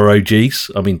 2 of our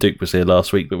OGs, I mean, Duke was here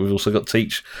last week, but we've also got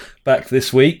Teach back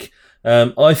this week.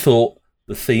 I thought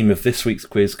the theme of this week's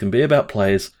quiz can be about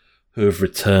players who have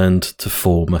returned to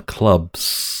former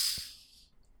clubs.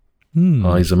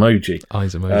 Eyes emoji.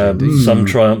 Eyes emoji. Some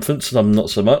triumphant, some not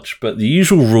so much, but the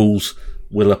usual rules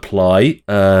will apply.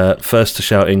 First to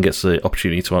shout in gets the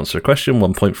opportunity to answer a question.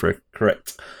 1 point for a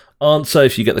correct answer.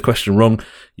 If you get the question wrong,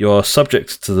 you are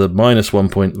subject to the -1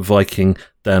 point Viking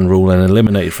Dan rule and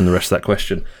eliminated from the rest of that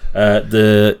question.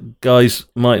 The guys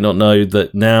might not know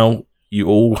that now you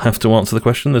all have to answer the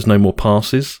question. There's no more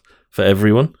passes for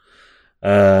everyone.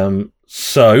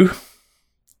 So,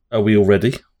 are we all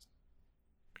ready?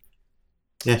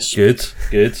 Yes. Good.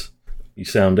 You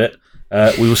sound it.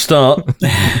 We will start,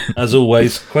 as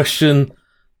always, question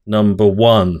number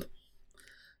 1.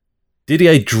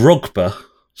 Didier Drogba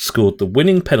scored the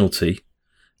winning penalty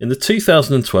in the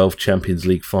 2012 Champions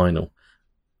League final,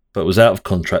 but was out of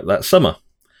contract that summer.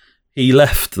 He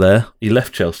left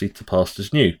Chelsea to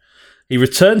pastures new. He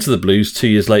returned to the Blues 2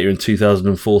 years later in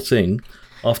 2014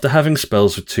 after having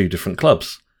spells with 2 different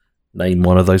clubs. Name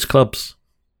one of those clubs.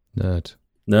 Nerd.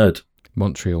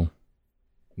 Montreal.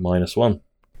 -1.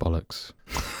 Bollocks.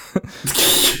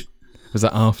 Was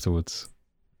that afterwards?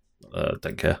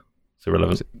 Don't care. It's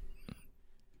irrelevant.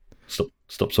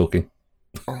 Stop talking.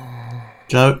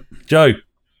 Joe.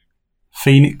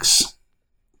 Phoenix.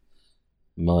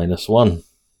 -1.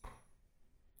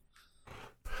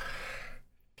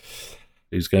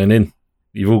 Who's going in?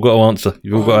 You've all got to answer.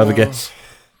 You've all got to have a guess.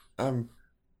 God.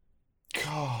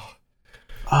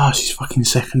 It's his fucking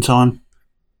second time.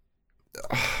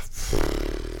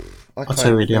 I'll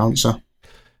tell you the answer.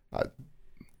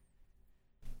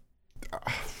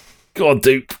 Go on,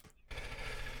 Dupe.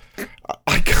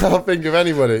 I can't think of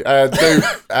anybody.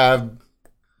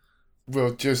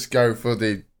 We'll just go for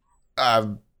the...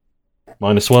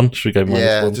 -1. Should we go -1?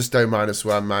 Yeah, just go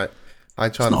 -1, mate.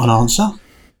 It's not an answer.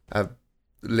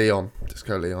 Leon. Just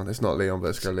go Leon. It's not Leon, but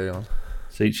let's go Leon.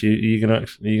 Seach, are you gonna?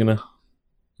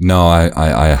 No,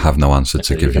 I have no answer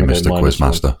to give you, you're Mr. gonna go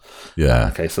Quizmaster. Yeah.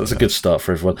 Okay, so that's a good start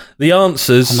for everyone. The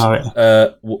answers. I know it.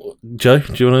 Joe,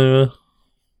 do you want to?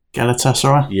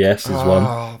 Galatasaray. Yes, is one.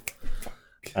 Oh,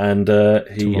 And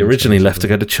he originally left to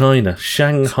go to China.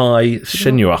 Shanghai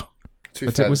Shenhua.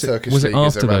 Was it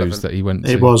after those that he went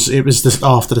to? It was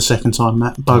after the second time,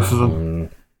 Matt. Both of them.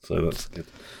 So that's good.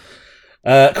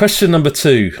 Question number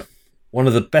 2. One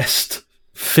of the best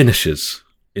finishers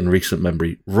in recent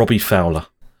memory, Robbie Fowler,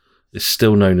 is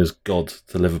still known as God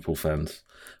to Liverpool fans.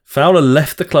 Fowler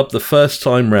left the club the first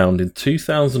time round in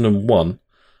 2001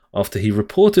 after he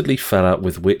reportedly fell out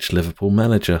with which Liverpool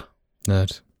manager?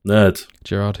 Nerd.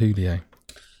 Gerard Houllier.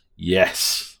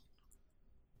 Yes.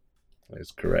 That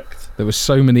is correct. There were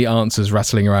so many answers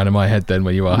rattling around in my head then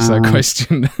when you asked that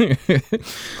question.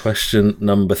 Question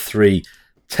number 3.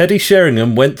 Teddy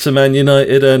Sheringham went to Man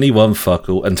United and he won fuck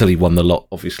all until he won the lot,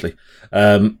 obviously.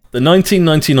 The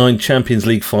 1999 Champions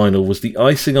League final was the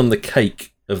icing on the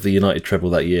cake of the United treble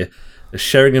that year, as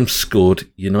Sheringham scored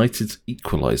United's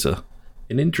equaliser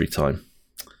in injury time.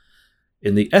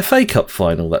 In the FA Cup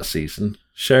final that season,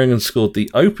 Sheringham scored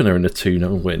the opener in a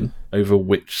 2-0 win over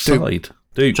which side?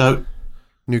 Duke. Joe.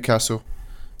 Newcastle.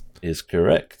 Is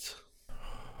correct.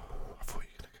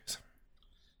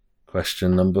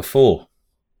 Question number 4.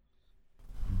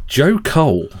 Joe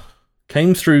Cole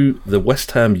came through the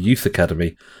West Ham Youth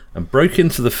Academy and broke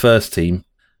into the first team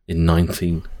in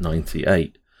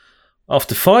 1998.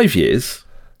 After 5 years,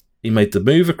 he made the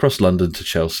move across London to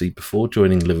Chelsea before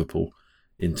joining Liverpool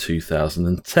in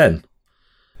 2010.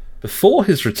 Before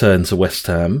his return to West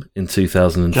Ham in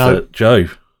 2013, Joe.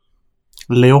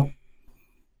 Lille.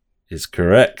 Is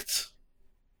correct.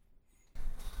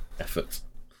 Effort.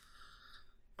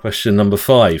 Question number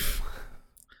 5.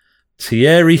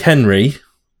 Thierry Henry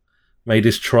made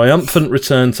his triumphant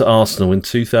return to Arsenal in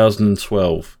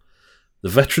 2012. The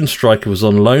veteran striker was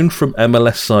on loan from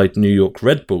MLS side New York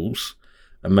Red Bulls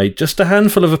and made just a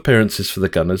handful of appearances for the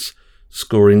Gunners,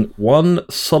 scoring 1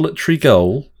 solitary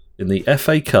goal in the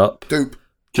FA Cup.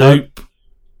 Dupe.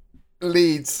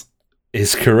 Leeds.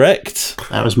 Is correct.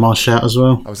 That was my shout as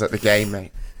well. I was at the game,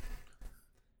 mate.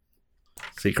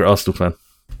 Secret Arsenal fan.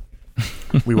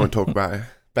 We won't talk about it.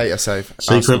 Beta save.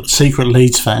 Secret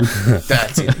Leeds fan.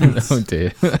 Dirty. Oh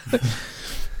dear.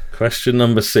 Question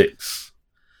number 6.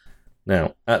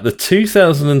 Now, at the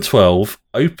 2012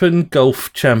 Open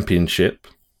Golf Championship,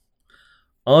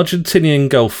 Argentinian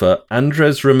golfer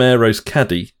Andres Romero's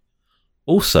caddy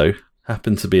also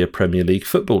happened to be a Premier League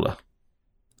footballer.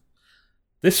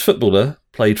 This footballer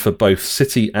played for both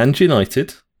City and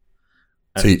United.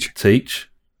 Teach.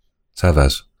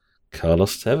 Tevez.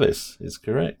 Carlos Tevez is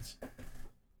correct.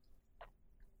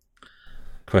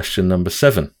 Question number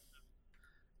 7.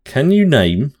 Can you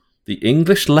name the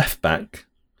English left-back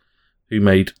who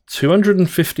made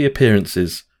 250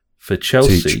 appearances for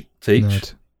Chelsea?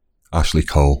 Teach. Ashley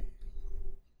Cole.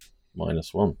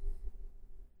 -1.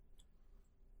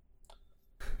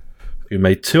 who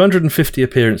made 250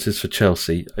 appearances for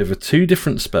Chelsea over 2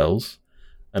 different spells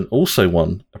and also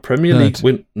won a Premier League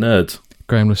win. Nerd.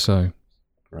 Graham Lasso.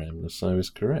 Graham Lasso is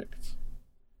correct.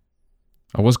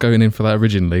 I was going in for that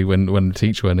originally when the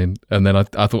teacher went in, and then I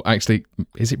thought, actually,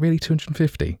 is it really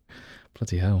 250?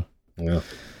 Bloody hell. Yeah.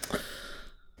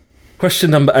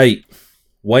 Question number 8.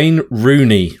 Wayne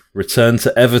Rooney returned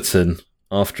to Everton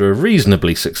after a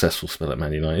reasonably successful spell at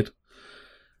Man United.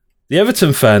 The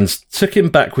Everton fans took him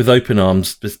back with open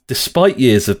arms despite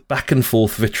years of back and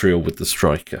forth vitriol with the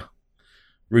striker.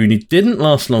 Rooney didn't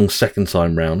last long second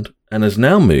time round and has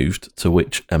now moved to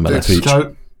which MLS? Teach.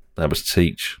 That was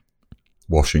Teach.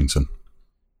 Washington.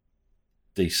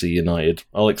 DC United.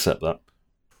 I'll accept that.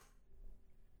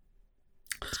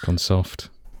 It's gone soft.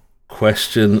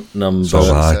 Question number...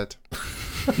 So high.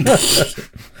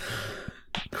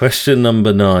 Question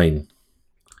number 9.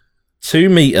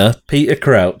 2-metre Peter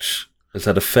Crouch has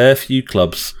had a fair few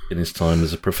clubs in his time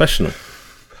as a professional.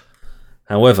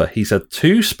 However, he's had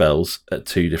 2 spells at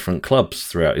 2 different clubs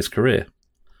throughout his career.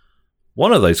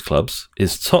 One of those clubs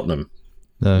is Tottenham.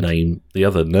 Nerd. Name the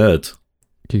other. Nerd.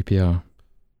 QPR.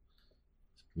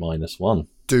 -1.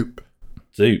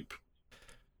 Dupe.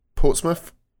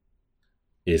 Portsmouth.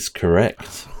 Is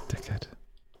correct. Dickhead.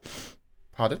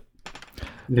 Pardon?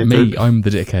 Me, I'm the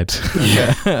dickhead.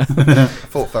 I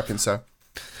thought fucking so.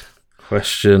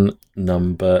 Question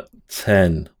number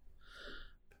 10.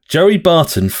 Joey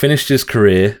Barton finished his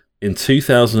career in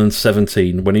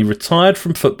 2017 when he retired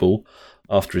from football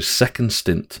after his second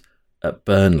stint at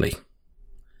Burnley.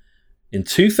 In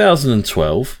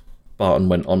 2012, Barton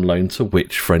went on loan to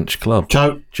which French club?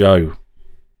 Joe.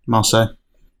 Marseille.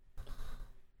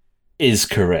 Is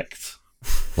correct.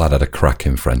 Lad had a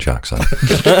cracking French accent.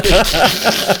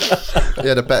 He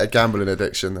had a better gambling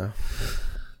addiction though.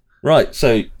 Right,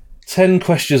 so 10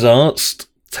 questions asked,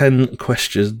 10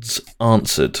 questions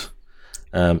answered.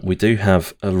 We do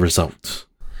have a result.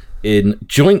 In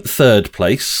joint third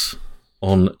place,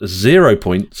 on 0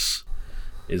 points,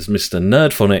 is Mr.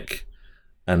 Nerdphonic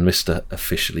and Mr.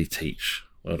 Officially Teach.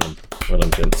 Well done,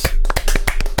 gents.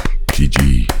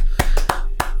 GG.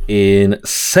 In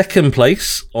second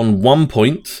place, on 1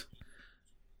 point,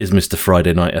 is Mr.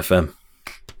 Friday Night FM.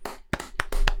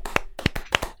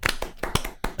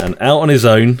 And out on his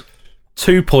own,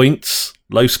 2 points,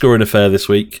 low scoring affair this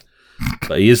week,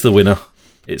 but he is the winner.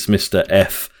 It's Mr.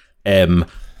 FM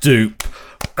Dupe.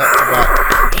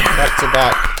 Back to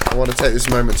back. I want to take this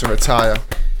moment to retire.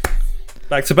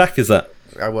 Back to back, is that?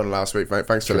 I won last week, mate.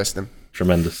 Thanks for listening.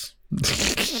 Tremendous.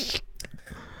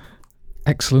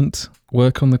 Excellent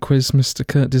work on the quiz, Mr.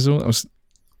 Kurt Dizzle.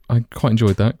 I quite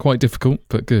enjoyed that. Quite difficult,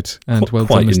 but good. And well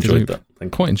quite done, Mr. enjoyed Dupe.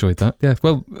 that. Quite enjoyed that. Yeah,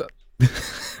 well,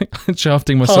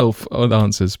 shafting myself on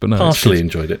answers, but no. Partially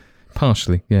enjoyed it.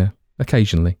 Partially, yeah.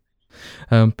 Occasionally.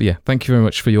 But yeah, thank you very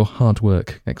much for your hard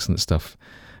work. Excellent stuff.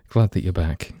 Glad that you're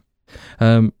back.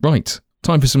 Right,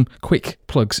 time for some quick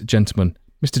plugs, gentlemen.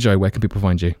 Mr. Joe, where can people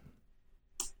find you?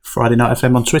 Friday Night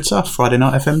FM on Twitter,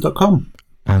 FridayNightFM.com.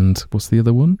 And what's the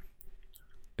other one?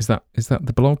 Is that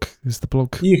the blog? Is the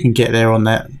blog? You can get there on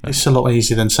that. It's a lot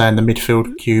easier than saying the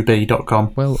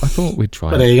midfieldqb.com. Well, I thought we'd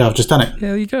try. But there you go, I've just done it. Yeah,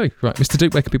 there you go. Right, Mr.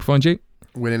 Dupe, where can people find you?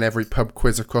 Winning every pub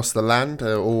quiz across the land,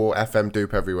 or FM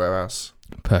Dupe everywhere else.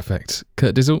 Perfect.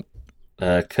 Kurt Dizzle?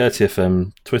 Curty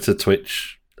FM, Twitter,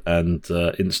 Twitch, and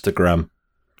Instagram.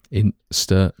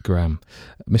 Instagram.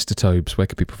 Mr. Tobes, where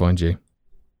can people find you?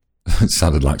 It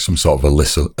sounded like some sort of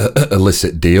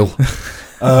illicit deal.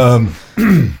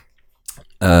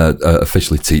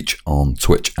 Officially Teach on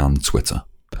Twitch and Twitter.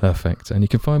 Perfect. And you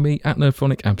can find me at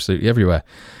Nerdphonic absolutely everywhere.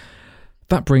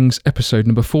 That brings episode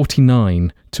number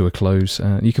 49 to a close.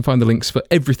 You can find the links for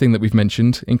everything that we've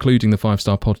mentioned, including the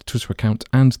 5-Star Pod Twitter account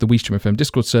and the WeStream FM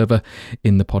Discord server,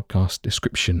 in the podcast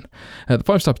description. The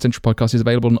 5-Star Potential podcast is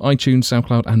available on iTunes,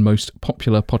 SoundCloud, and most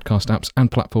popular podcast apps and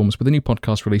platforms, with a new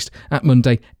podcast released at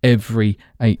Monday every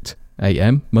 8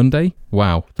 a.m. Monday?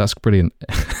 Wow, that's brilliant.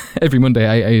 Every Monday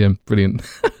at 8 a.m. Brilliant.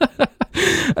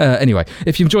 Anyway,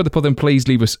 if you enjoyed the pod, then please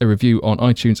leave us a review on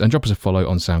iTunes and drop us a follow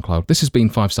on SoundCloud. This has been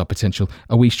 5-Star Potential,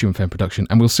 a WeStream FM production,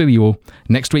 and we'll see you all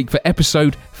next week for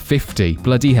episode 50.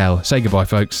 Bloody hell. Say goodbye,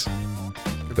 folks.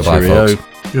 Goodbye, Cheerio.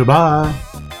 folks. Goodbye.